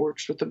government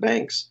works with the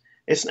banks.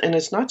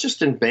 It's not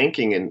just in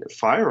banking and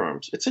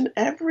firearms; it's in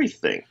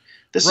everything.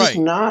 This is Right.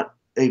 not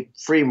a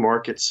free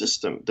market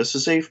system. This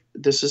is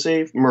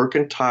a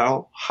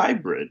mercantile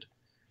hybrid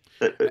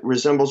that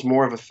resembles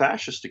more of a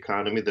fascist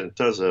economy than it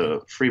does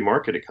a free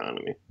market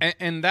economy.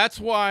 And that's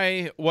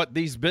why what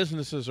these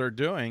businesses are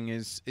doing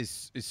is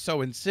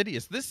so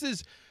insidious. This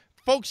is,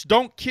 folks,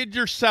 don't kid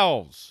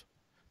yourselves.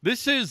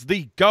 This is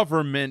the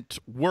government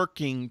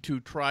working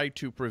to try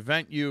to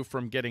prevent you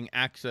from getting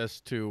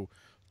access to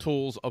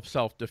tools of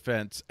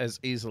self-defense as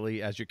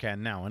easily as you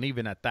can now. And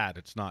even at that,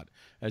 it's not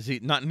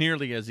not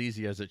nearly as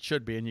easy as it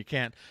should be. And you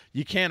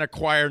can't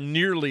acquire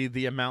nearly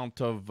the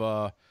amount of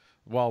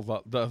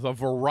the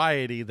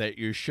variety that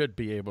you should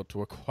be able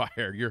to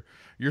acquire.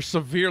 You're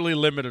severely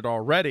limited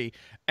already.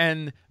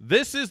 And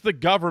this is the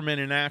government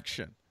in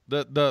action.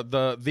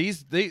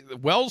 These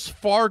Wells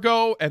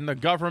Fargo and the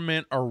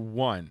government are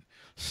one.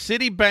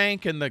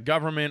 Citibank and the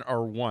government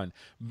are one.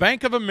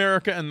 Bank of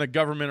America and the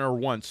government are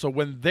one. So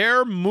when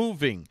they're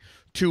moving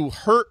to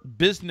hurt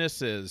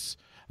businesses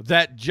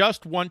that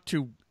just want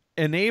to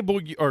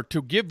enable you or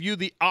to give you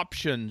the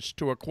options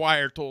to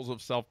acquire tools of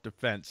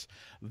self-defense,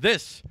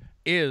 this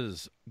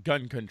is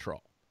gun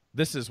control.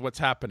 This is what's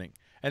happening.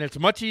 And it's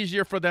much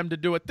easier for them to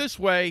do it this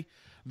way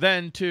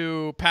than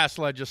to pass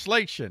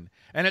legislation.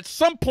 And at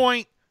some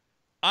point,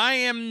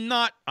 I'm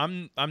not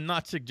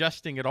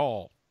suggesting at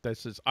all.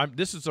 This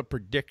is a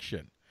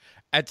prediction.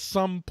 At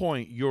some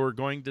point, you're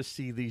going to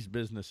see these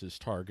businesses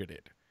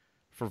targeted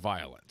for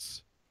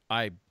violence.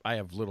 I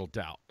have little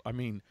doubt. I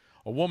mean,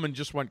 a woman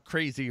just went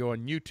crazy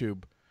on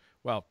YouTube.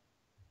 Well,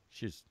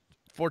 she's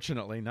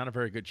fortunately not a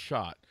very good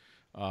shot,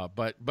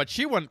 but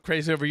she went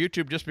crazy over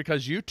YouTube just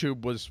because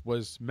YouTube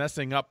was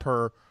messing up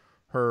her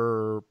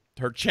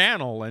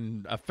channel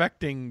and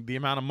affecting the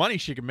amount of money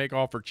she could make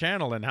off her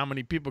channel and how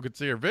many people could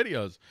see her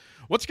videos.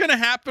 What's going to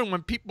happen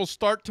when people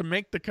start to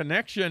make the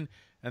connection,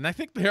 and I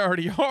think they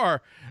already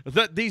are,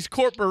 that these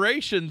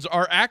corporations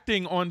are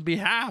acting on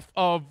behalf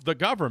of the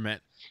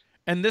government,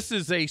 and this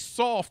is a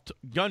soft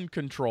gun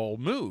control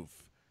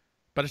move,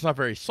 but it's not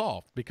very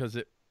soft because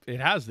it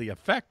has the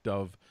effect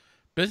of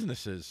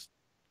businesses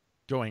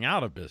going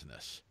out of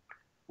business,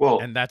 Well,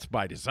 and that's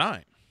by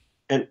design.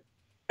 and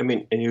I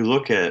mean, and you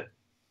look at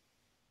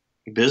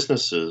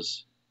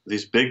businesses,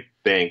 these big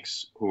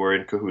banks who are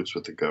in cahoots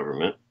with the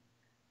government,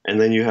 and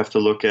then you have to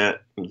look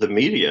at the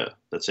media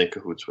that's in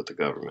cahoots with the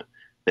government.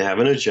 They have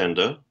an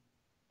agenda.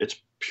 It's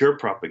pure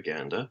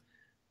propaganda.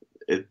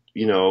 I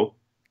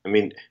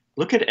mean,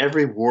 look at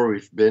every war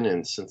we've been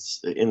in since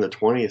in the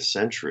 20th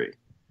century.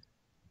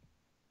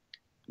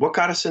 What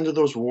got us into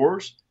those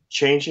wars?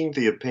 Changing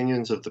the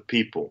opinions of the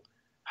people.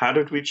 How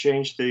did we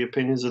change the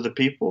opinions of the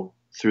people?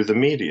 Through the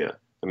media.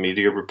 The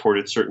media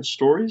reported certain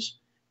stories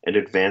and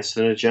advanced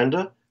an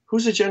agenda.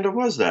 Whose agenda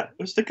was that?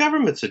 It was the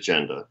government's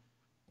agenda.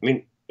 I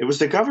mean, it was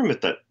the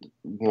government that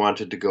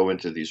wanted to go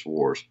into these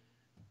wars.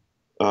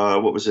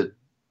 What was it?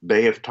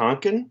 Bay of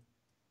Tonkin?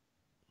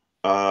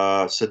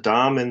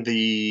 Saddam and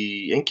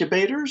the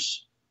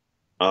incubators?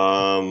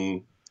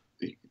 Can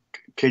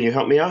you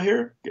help me out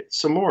here? Get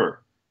some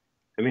more.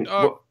 I mean,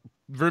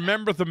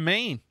 Remember the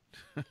Maine.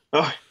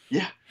 oh,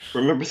 yeah.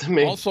 Remember the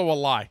Maine. Also a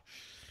lie.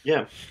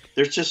 Yeah.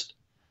 There's just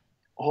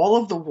all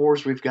of the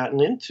wars we've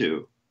gotten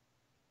into,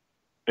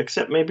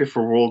 except maybe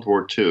for World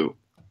War II,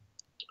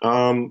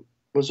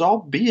 was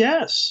all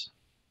BS.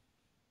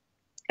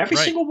 Every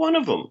Right. single one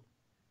of them.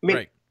 I mean,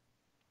 Right.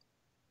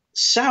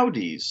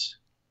 Saudis,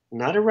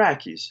 not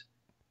Iraqis,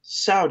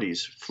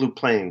 Saudis flew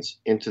planes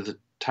into the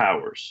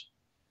towers,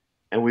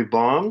 and we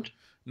bombed.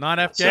 Not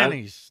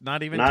Afghanis,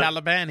 not even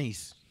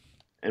Talibanis.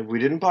 And we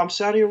didn't bomb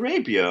Saudi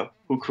Arabia,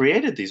 who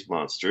created these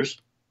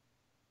monsters.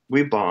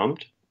 We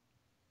bombed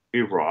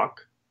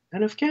Iraq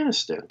and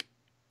Afghanistan.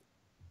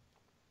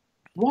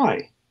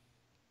 Why?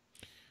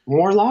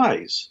 More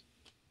lies.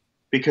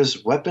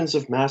 Because weapons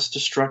of mass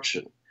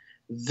destruction.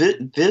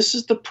 This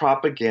is the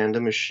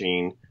propaganda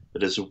machine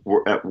that is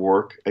at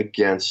work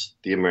against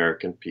the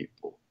American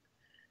people.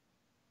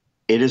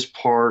 It is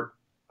part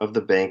of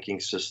the banking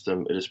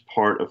system. It is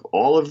part of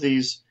all of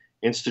these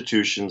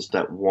institutions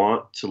that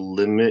want to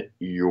limit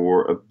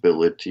your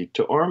ability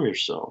to arm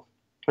yourself.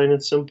 Plain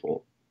and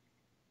simple.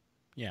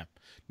 Yeah.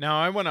 Now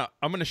I'm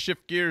gonna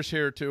shift gears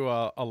here to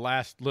a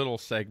last little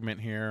segment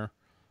here,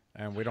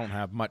 and we don't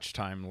have much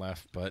time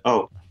left. But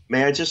Oh,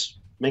 may I just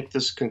make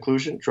this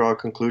conclusion, draw a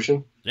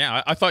conclusion?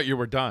 yeah, I thought you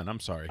were done. I'm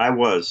sorry. I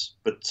was,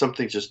 but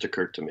something just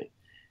occurred to me.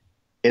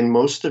 In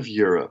most of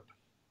Europe,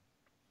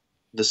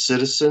 the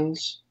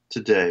citizens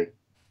today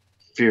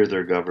fear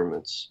their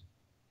governments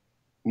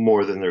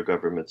more than their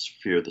governments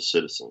fear the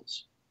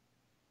citizens.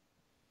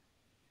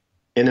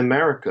 In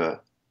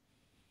America,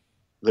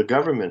 the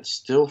government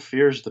still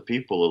fears the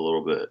people a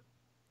little bit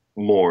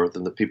more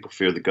than the people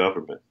fear the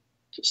government.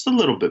 Just a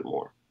little bit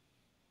more.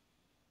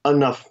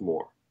 Enough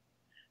more.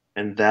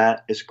 And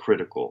that is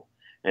critical.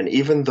 And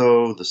even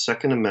though the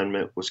Second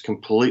Amendment was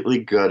completely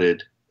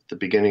gutted at the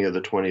beginning of the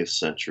 20th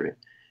century,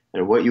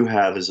 and what you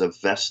have is a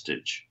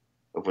vestige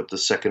of what the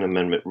Second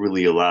Amendment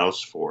really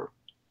allows for,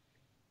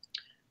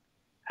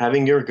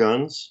 having your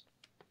guns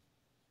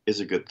is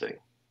a good thing.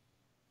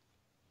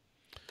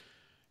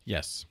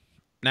 Yes.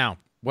 Now,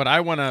 what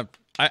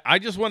I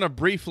just want to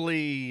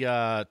briefly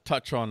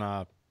touch on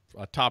a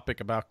topic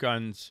about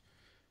guns.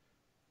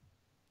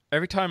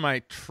 Every time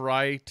I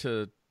try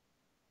to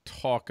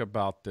talk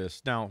about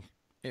this, now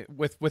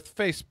with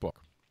Facebook,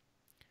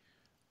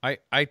 I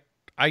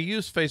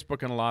use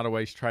Facebook in a lot of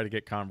ways to try to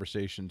get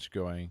conversations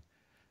going,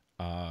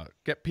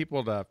 get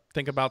people to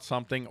think about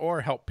something, or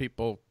help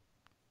people,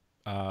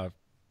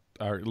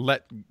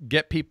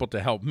 get people to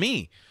help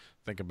me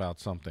think about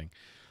something.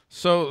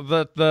 So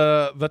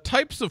the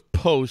types of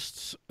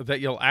posts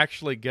that you'll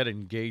actually get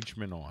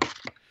engagement on,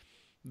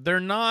 they're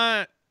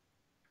not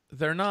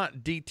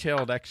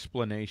detailed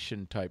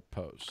explanation type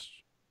posts.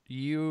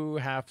 You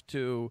have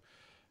to,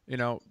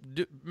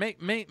 make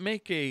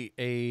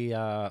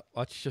a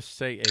let's just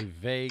say a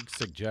vague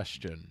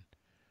suggestion,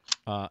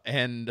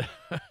 and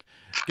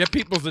get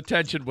people's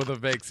attention with a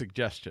vague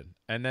suggestion,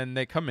 and then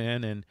they come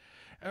in and.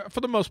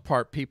 For the most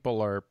part, people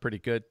are pretty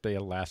good.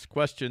 They'll ask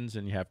questions,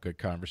 and you have good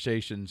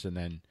conversations, and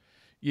then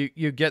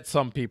you get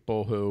some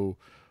people who,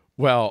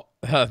 well,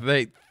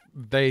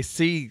 they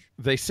see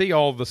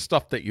all the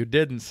stuff that you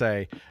didn't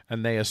say,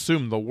 and they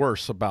assume the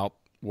worst about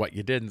what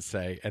you didn't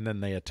say, and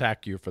then they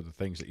attack you for the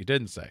things that you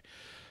didn't say.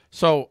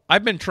 So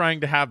I've been trying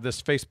to have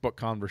this Facebook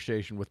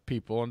conversation with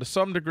people, and to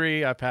some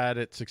degree, I've had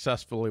it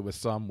successfully with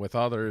some. With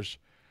others,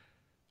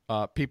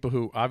 people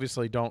who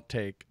obviously don't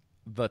take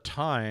the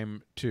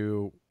time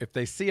to, if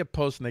they see a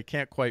post and they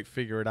can't quite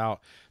figure it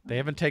out, they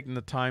haven't taken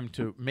the time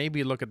to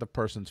maybe look at the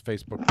person's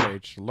Facebook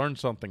page to learn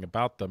something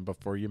about them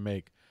before you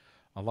make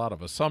a lot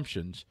of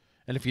assumptions.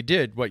 And if you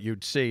did, what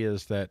you'd see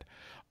is that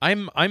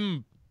I'm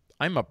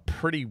a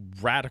pretty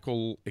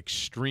radical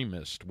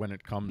extremist when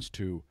it comes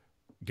to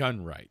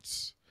gun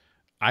rights.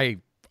 I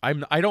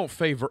don't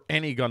favor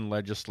any gun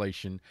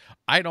legislation.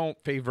 I don't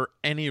favor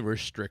any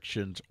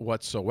restrictions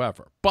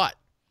whatsoever. But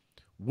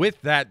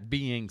with that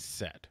being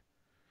said,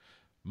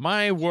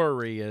 my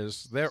worry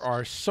is there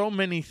are so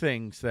many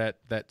things that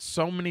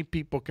so many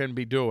people can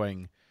be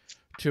doing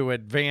to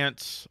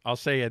advance, I'll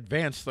say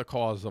advance the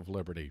cause of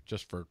liberty,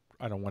 just for,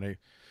 I don't want to,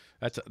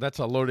 that's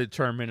a loaded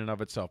term in and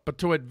of itself, but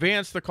to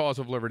advance the cause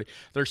of liberty,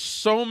 there's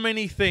so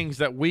many things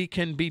that we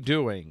can be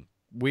doing,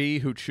 we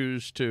who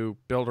choose to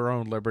build our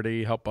own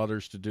liberty, help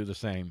others to do the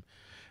same.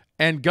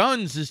 And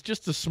guns is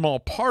just a small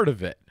part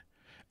of it.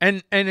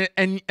 And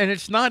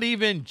it's not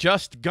even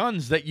just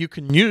guns that you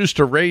can use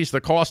to raise the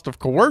cost of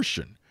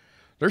coercion.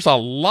 There's a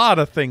lot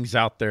of things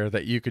out there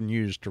that you can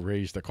use to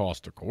raise the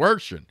cost of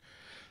coercion.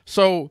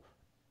 So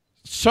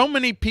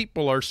many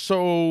people are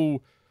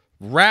so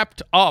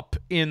wrapped up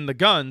in the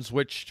guns,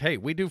 which, hey,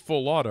 we do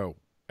full auto.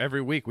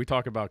 Every week we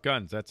talk about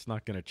guns. That's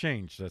not going to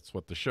change. That's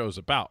what the show's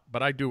about.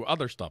 But I do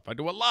other stuff. I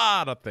do a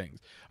lot of things.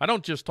 I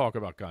don't just talk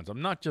about guns.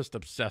 I'm not just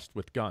obsessed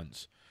with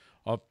guns.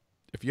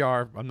 If you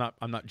are, I'm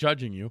not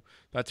judging you.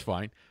 That's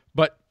fine.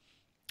 But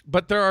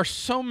there are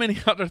so many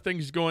other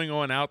things going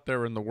on out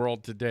there in the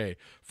world today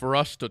for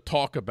us to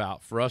talk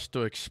about, for us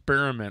to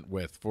experiment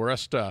with, for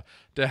us to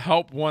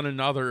help one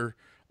another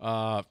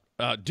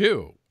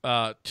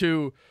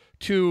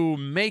to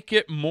make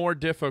it more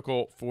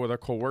difficult for the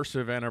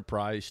coercive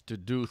enterprise to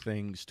do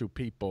things to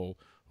people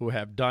who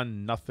have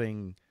done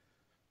nothing,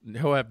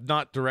 who have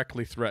not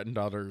directly threatened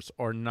others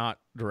or not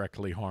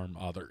directly harmed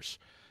others.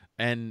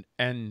 And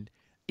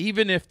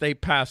even if they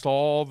pass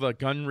all the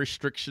gun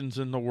restrictions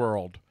in the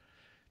world,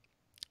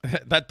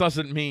 that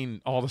doesn't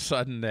mean all of a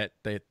sudden that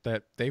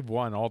they've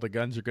won. All the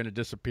guns are going to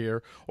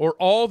disappear, or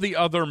all the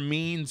other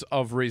means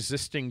of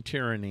resisting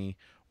tyranny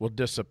will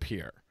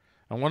disappear.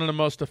 And one of the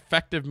most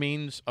effective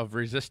means of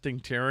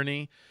resisting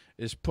tyranny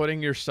is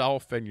putting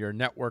yourself and your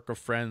network of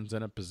friends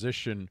in a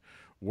position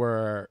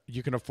where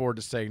you can afford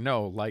to say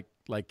no. Like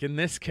in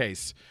this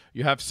case,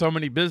 you have so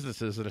many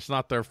businesses that it's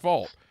not their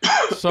fault.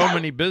 So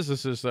many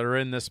businesses that are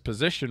in this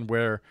position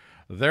where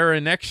they're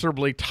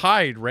inexorably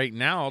tied right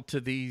now to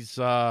these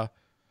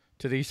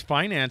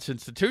finance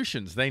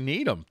institutions. They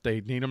need them.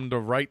 They need them to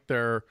write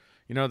their,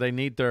 they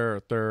need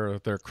their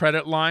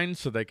credit lines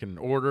so they can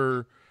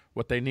order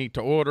what they need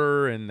to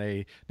order, and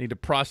they need to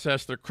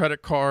process their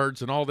credit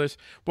cards and all this.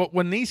 But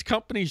when these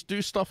companies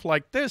do stuff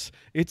like this,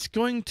 it's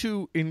going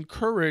to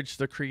encourage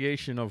the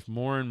creation of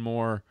more and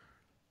more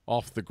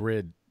off the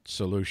grid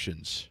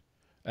solutions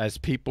as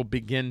people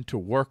begin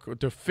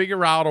to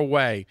figure out a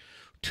way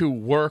to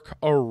work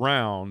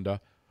around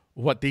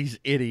what these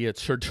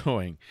idiots are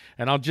doing.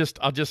 And I'll just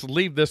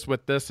leave this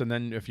with this, and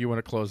then if you want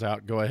to close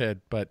out, go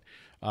ahead. But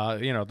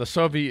the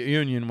Soviet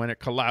Union, when it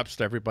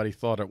collapsed, everybody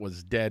thought it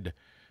was dead,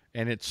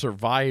 and it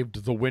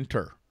survived the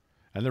winter.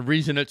 And the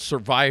reason it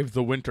survived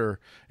the winter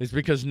is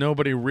because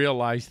nobody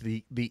realized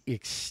the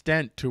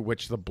extent to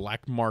which the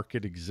black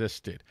market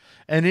existed.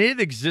 And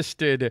it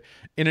existed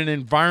in an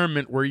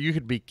environment where you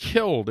could be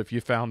killed if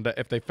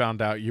they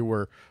found out you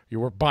were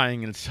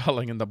buying and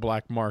selling in the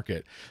black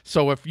market.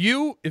 So if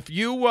you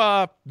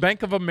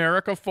Bank of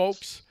America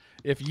folks,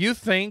 if you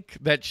think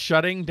that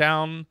shutting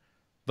down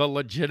the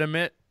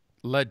legitimate,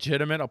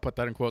 I'll put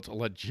that in quotes,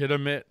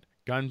 legitimate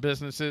gun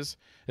businesses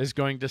is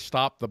going to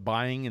stop the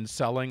buying and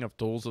selling of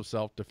tools of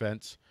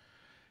self-defense,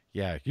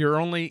 yeah,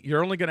 you're only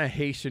going to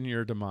hasten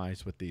your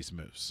demise with these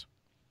moves.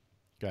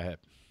 Go ahead.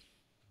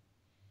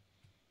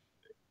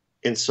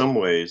 In some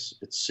ways,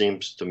 it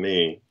seems to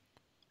me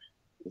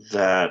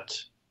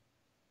that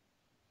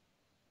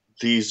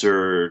these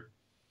are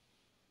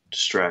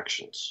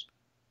distractions.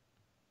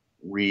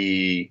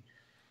 We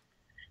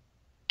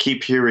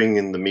keep hearing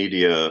in the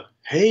media,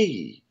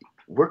 hey,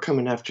 we're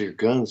coming after your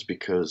guns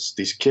because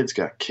these kids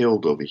got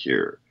killed over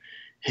here.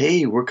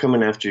 Hey, we're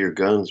coming after your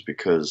guns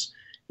because,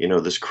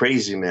 this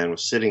crazy man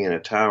was sitting in a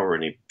tower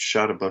and he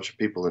shot a bunch of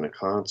people in a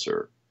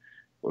concert.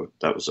 Well,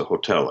 that was a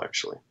hotel,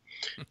 actually.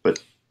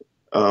 But,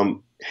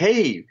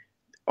 hey,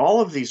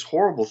 all of these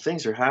horrible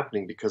things are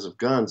happening because of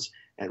guns,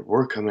 and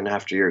we're coming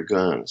after your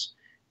guns.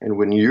 And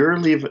when you're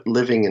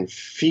living in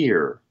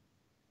fear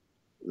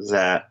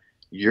that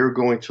you're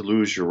going to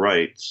lose your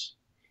rights,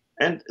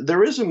 and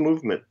there is a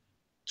movement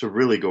to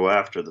really go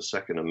after the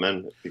Second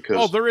Amendment,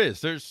 because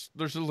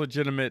there's a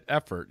legitimate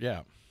effort,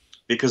 yeah.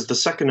 Because the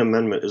Second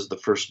Amendment is the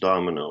first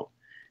domino.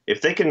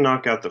 If they can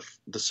knock out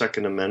the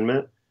Second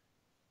Amendment,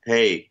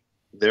 hey,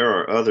 there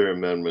are other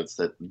amendments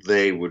that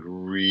they would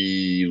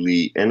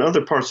really, and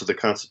other parts of the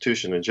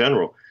Constitution in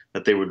general,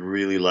 that they would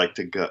really like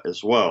to gut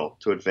as well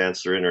to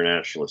advance their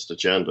internationalist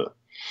agenda.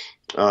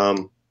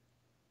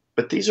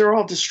 But these are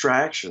all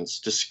distractions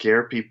to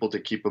scare people, to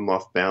keep them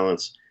off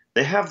balance.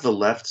 They have the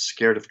left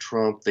scared of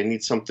Trump. They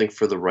need something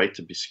for the right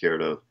to be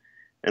scared of.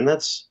 And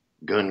that's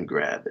gun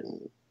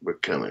grabbing. We're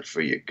coming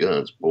for your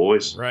guns,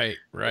 boys. Right.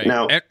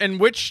 Now, and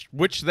which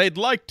they'd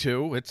like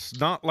to. It's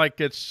not like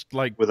it's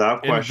like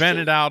without question,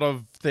 invented out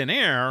of thin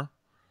air.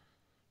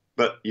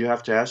 But you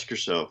have to ask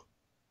yourself,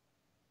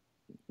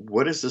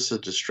 what is this a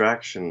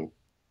distraction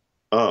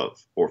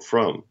of or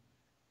from?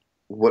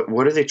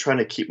 What are they trying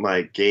to keep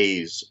my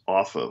gaze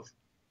off of?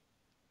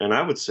 And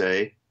I would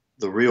say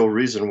the real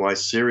reason why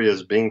Syria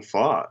is being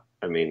fought.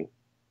 I mean,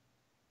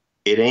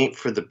 it ain't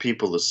for the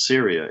people of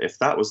Syria. If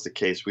that was the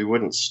case, we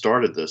wouldn't have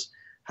started this.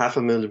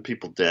 500,000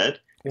 people dead.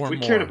 Or if we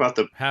more. cared about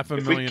the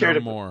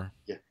more.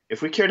 Yeah,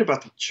 if we cared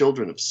about the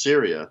children of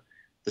Syria,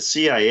 the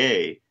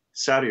CIA,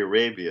 Saudi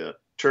Arabia,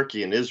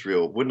 Turkey, and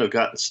Israel wouldn't have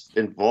gotten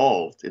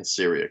involved in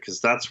Syria, because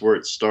that's where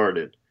it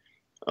started.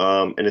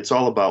 And it's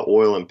all about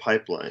oil and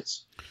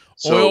pipelines.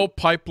 Oil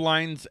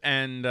pipelines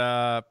and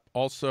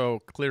also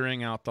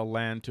clearing out the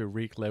land to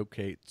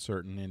relocate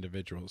certain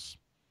individuals.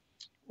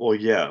 Well,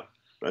 yeah,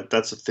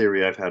 that's a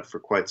theory I've had for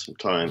quite some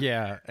time.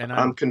 Yeah, and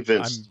I'm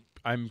convinced.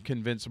 I'm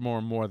convinced more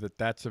and more that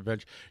that's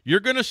eventually. You're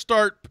going to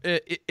start,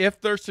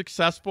 if they're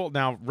successful.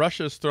 Now,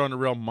 Russia's thrown a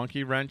real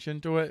monkey wrench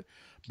into it.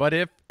 But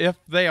if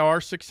they are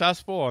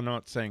successful, I'm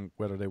not saying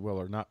whether they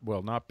will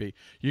not be,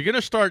 you're going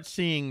to start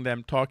seeing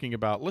them talking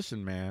about,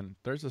 listen, man,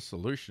 there's a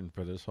solution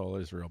for this whole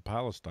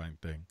Israel-Palestine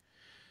thing.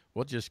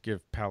 We'll just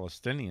give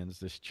Palestinians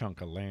this chunk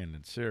of land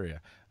in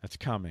Syria. That's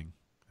coming.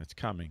 That's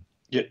coming.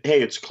 Yeah,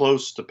 hey, it's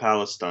close to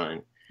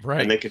Palestine.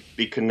 Right. And they could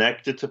be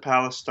connected to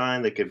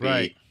Palestine. They could be,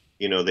 right.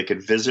 They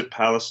could visit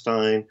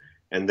Palestine,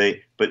 but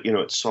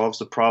it solves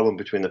the problem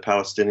between the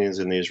Palestinians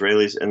and the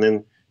Israelis. And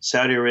then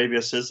Saudi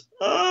Arabia says,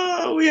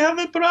 "Oh, we have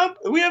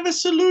a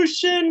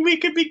solution. We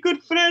could be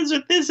good friends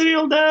with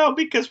Israel now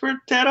because we're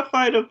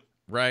terrified of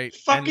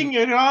fucking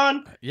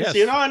Iran. Yes,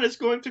 Iran is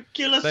going to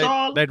kill us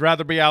all." They'd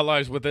rather be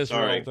allies with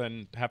Israel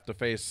than have to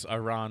face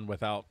Iran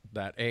without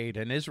that aid.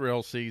 And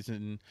Israel sees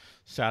in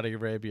Saudi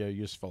Arabia a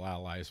useful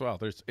ally as well.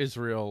 There's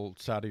Israel,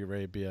 Saudi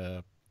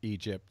Arabia,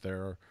 Egypt.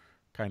 They're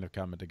kind of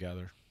coming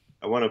together.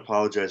 I want to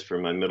apologize for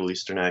my Middle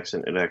Eastern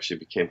accent. It actually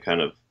became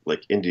kind of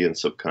like Indian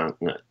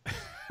subcontinent.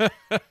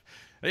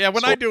 Yeah,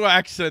 when I do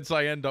accents,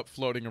 I end up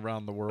floating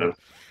around the world.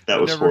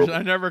 Horrible.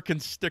 I never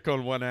can stick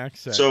on one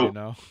accent,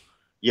 So,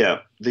 yeah,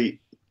 the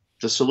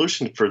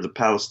solution for the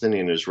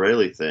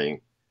Palestinian-Israeli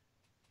thing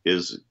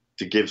is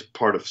to give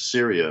part of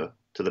Syria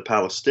to the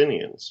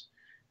Palestinians.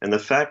 And the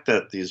fact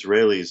that the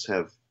Israelis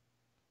have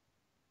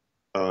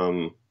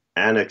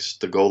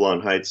annexed the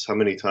Golan Heights how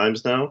many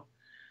times now?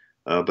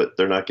 but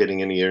they're not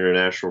getting any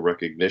international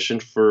recognition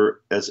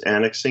for as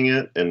annexing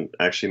it and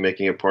actually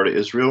making it part of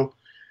Israel.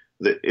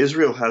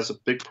 Israel has a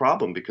big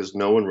problem because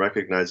no one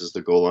recognizes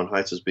the Golan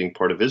Heights as being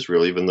part of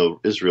Israel, even though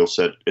Israel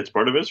said it's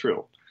part of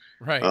Israel,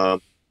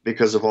 Right.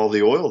 because of all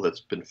the oil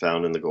that's been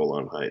found in the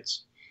Golan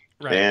Heights.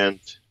 Right. And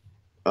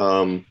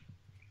um,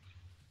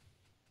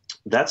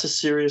 that's a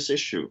serious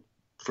issue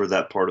for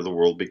that part of the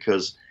world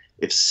because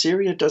if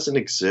Syria doesn't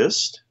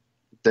exist,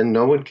 then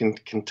no one can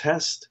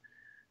contest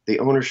the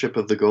ownership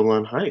of the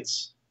Golan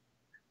Heights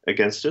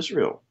against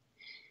Israel.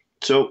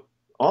 So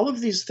all of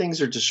these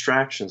things are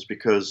distractions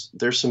because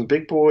there's some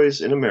big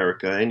boys in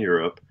America and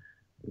Europe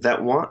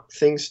that want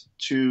things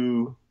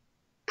to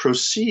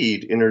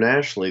proceed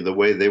internationally the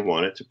way they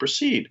want it to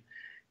proceed.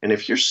 And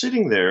if you're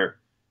sitting there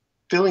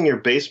filling your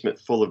basement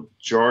full of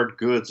jarred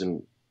goods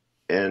and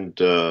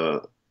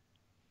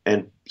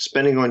and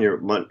spending on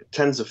your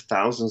tens of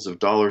thousands of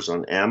dollars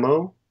on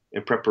ammo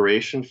in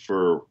preparation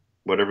for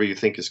whatever you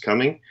think is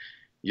coming,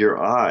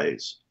 your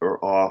eyes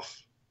are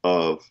off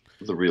of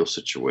the real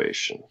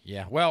situation.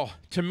 Yeah. Well,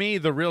 to me,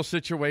 the real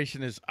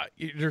situation is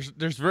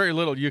there's very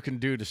little you can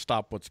do to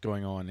stop what's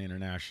going on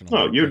internationally.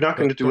 No, you're not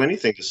going to do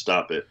anything to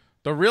stop it.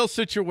 The real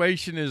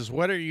situation is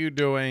what are you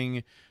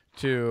doing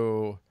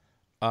to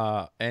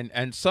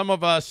and some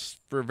of us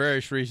for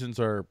various reasons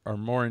are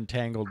more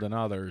entangled than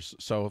others.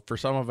 So for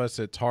some of us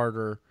it's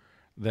harder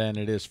than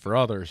it is for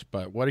others.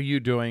 But what are you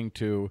doing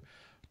to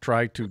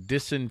try to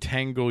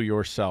disentangle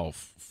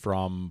yourself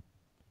from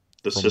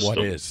what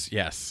is?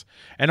 Yes.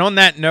 And on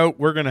that note,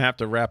 we're going to have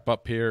to wrap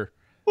up here.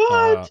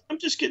 What? I'm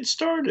just getting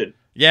started.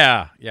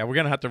 Yeah, we're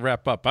going to have to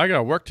wrap up. I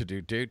got work to do,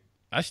 dude.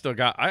 I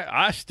got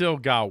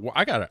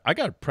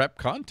to prep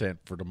content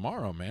for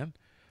tomorrow, man.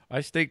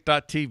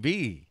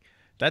 iState.tv.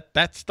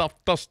 That stuff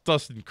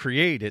doesn't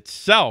create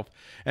itself.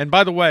 And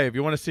by the way, if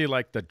you want to see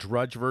like the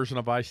Drudge version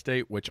of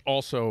iState, which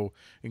also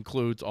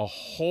includes a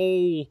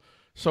whole,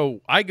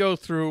 so I go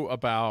through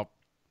about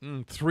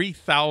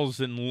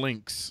 3,000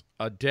 links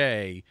a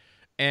day,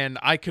 and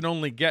I can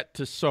only get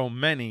to so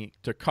many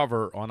to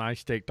cover on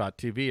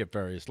iState.tv at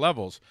various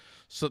levels.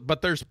 So,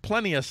 but there's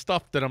plenty of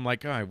stuff that I'm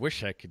like, oh, I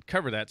wish I could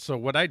cover that. So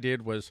what I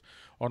did was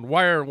on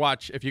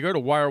WireWatch. If you go to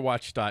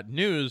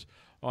wirewatch.news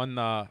on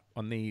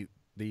the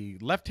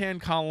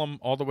left-hand column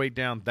all the way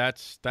down,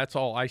 that's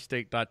all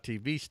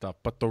iState.tv stuff.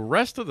 But the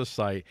rest of the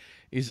site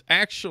is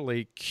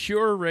actually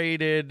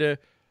curated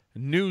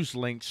news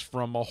links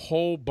from a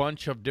whole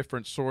bunch of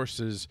different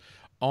sources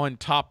on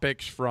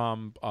topics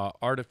from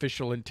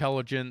artificial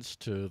intelligence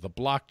to the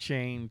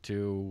blockchain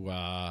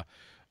to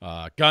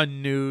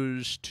gun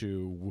news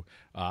to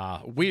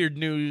weird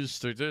news.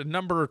 There's a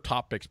number of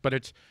topics, but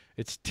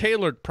it's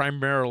tailored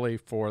primarily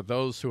for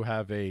those who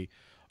have a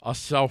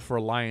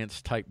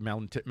self-reliance type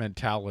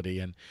mentality,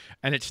 and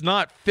it's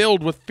not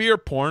filled with fear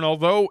porn,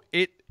 although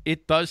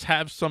it does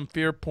have some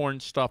fear porn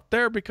stuff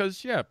there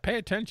because, yeah, pay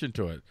attention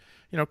to it.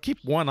 You know,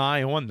 keep one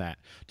eye on that.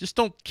 Just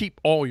don't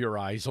keep all your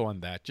eyes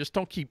on that. Just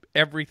don't keep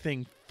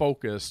everything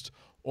focused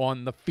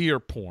on the fear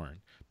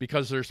porn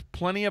because there's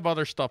plenty of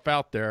other stuff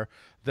out there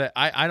that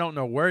I don't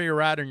know where you're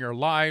at in your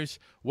lives,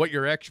 what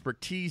your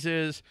expertise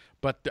is,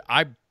 but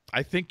I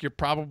think you're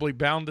probably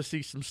bound to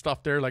see some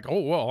stuff there like,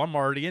 oh, well, I'm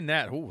already in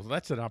that. Oh,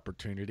 that's an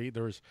opportunity.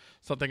 There was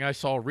something I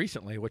saw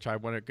recently, which I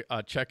want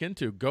to check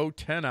into.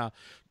 GoTenna,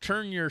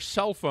 turn your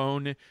cell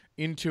phone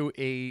into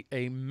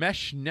a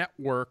mesh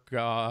network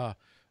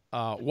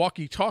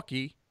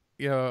walkie-talkie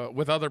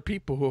with other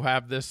people who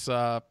have this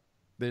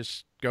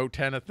this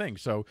GoTenna thing.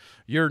 So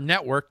your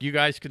network, you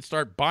guys can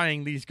start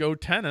buying these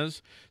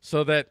GoTennas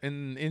so that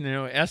in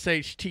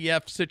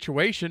SHTF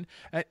situation,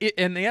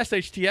 and the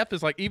SHTF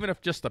is like, even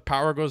if just the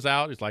power goes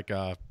out, it's like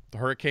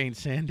Hurricane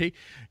Sandy,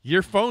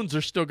 your phones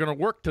are still going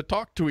to work to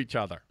talk to each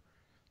other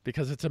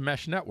because it's a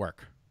mesh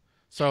network.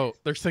 So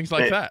there's things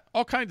like that,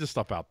 all kinds of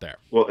stuff out there.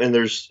 Well, and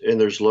there's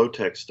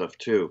low-tech stuff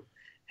too.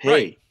 Hey,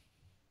 right.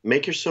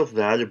 Make yourself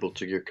valuable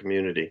to your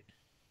community.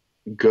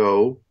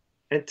 Go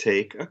and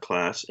take a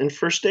class in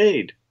first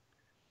aid.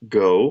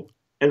 Go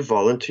and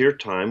volunteer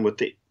time with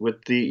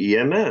the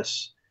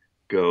EMS.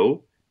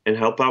 Go and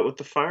help out with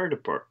the fire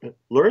department.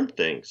 Learn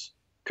things.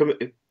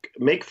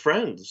 Make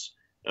friends.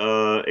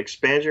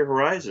 Expand your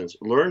horizons.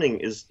 Learning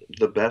is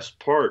the best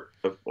part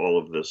of all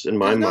of this, in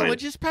my mind.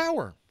 Knowledge is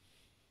power.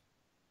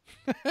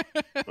 Oh,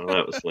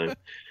 that was lame.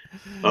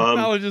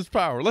 Knowledge is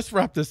power. Let's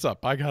wrap this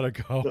up. I gotta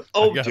go.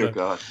 Oh, dear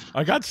God.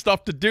 I got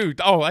stuff to do.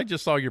 Oh, I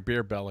just saw your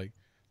beer belly.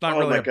 It's not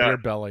really a beer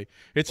belly.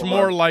 It's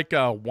more like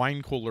a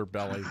wine cooler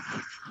belly.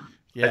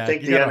 Yeah, I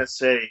think the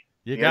NSA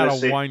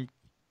got a wine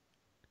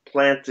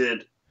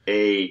planted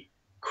a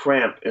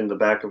cramp in the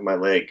back of my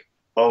leg.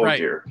 Oh, right.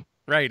 Dear.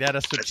 Right, at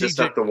a strategic. I just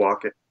have to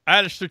walk it.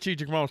 At a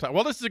strategic moment.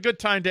 Well, this is a good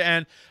time to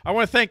end. I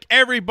want to thank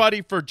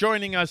everybody for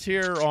joining us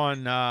here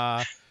on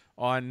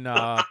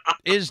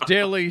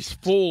iSdaily's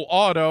Full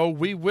Auto.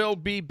 We will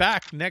be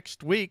back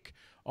next week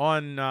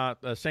on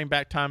the same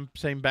bat time,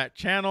 same bat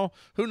channel.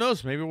 Who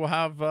knows? Maybe we'll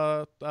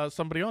have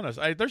somebody on us.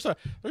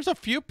 There's a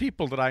few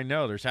people that I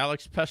know. There's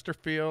Alex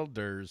Pesterfield.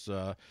 There's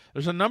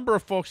a number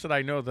of folks that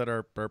I know that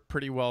are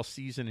pretty well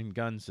seasoned in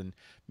guns, and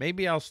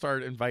maybe I'll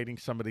start inviting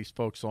some of these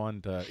folks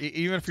on to,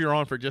 even if you're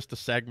on for just a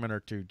segment or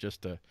two,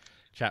 just to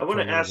chat I for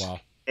want a to little ask while.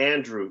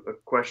 Andrew a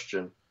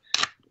question.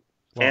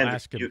 Well, And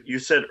ask him. you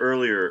said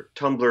earlier,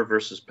 tumbler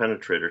versus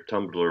penetrator,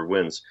 tumbler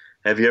wins.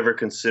 Have you ever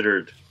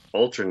considered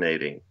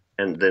alternating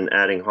and then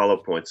adding hollow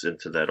points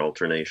into that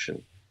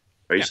alternation?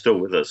 Are you still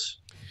with us?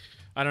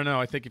 I don't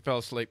know. I think he fell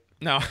asleep.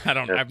 No, I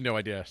don't. Yeah. I have no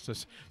idea.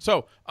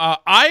 So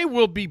I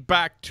will be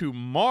back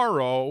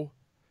tomorrow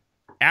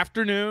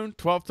afternoon,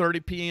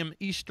 12:30 p.m.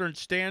 Eastern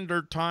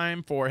Standard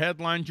Time for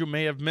headlines you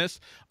may have missed.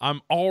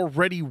 I'm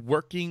already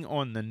working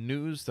on the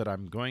news that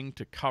I'm going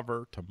to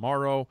cover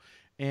tomorrow.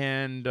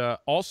 And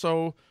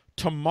also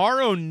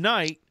tomorrow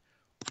night,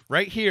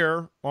 right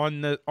here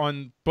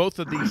on both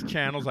of these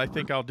channels, I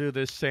think I'll do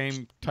this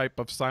same type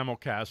of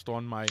simulcast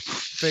on my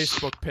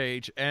Facebook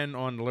page and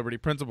on the Liberty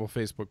Principle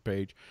Facebook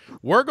page.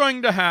 We're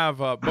going to have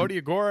Bodhi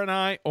Agora and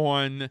I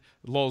on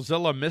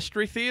Lolzilla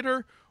Mystery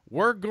Theater.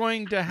 We're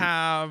going to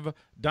have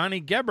Donnie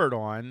Gebert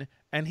on,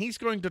 and he's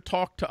going to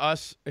talk to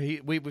us.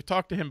 We've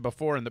talked to him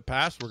before in the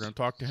past. We're going to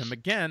talk to him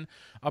again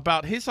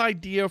about his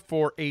idea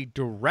for a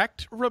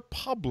direct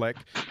republic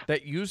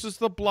that uses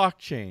the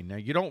blockchain. Now,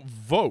 you don't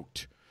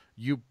vote,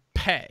 you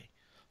pay.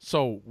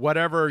 So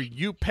whatever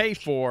you pay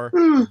for,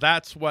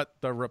 that's what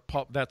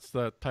that's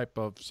the type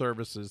of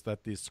services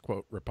that this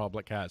quote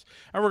republic has.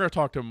 And we're going to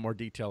talk to him in more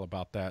detail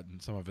about that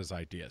and some of his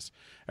ideas.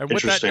 And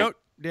with that note,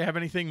 do you have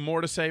anything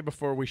more to say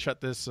before we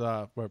shut this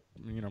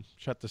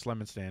shut this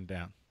lemon stand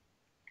down?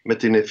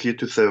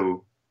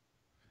 That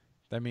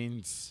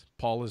means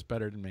Paul is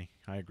better than me.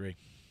 I agree.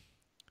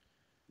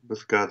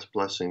 With God's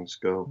blessings,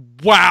 go.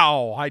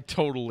 Wow, I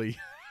totally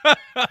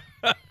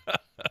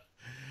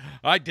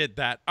I did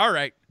that. All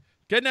right.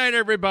 Good night,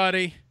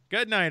 everybody.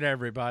 Good night,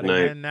 everybody.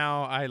 Night. And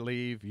now I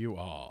leave you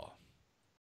all.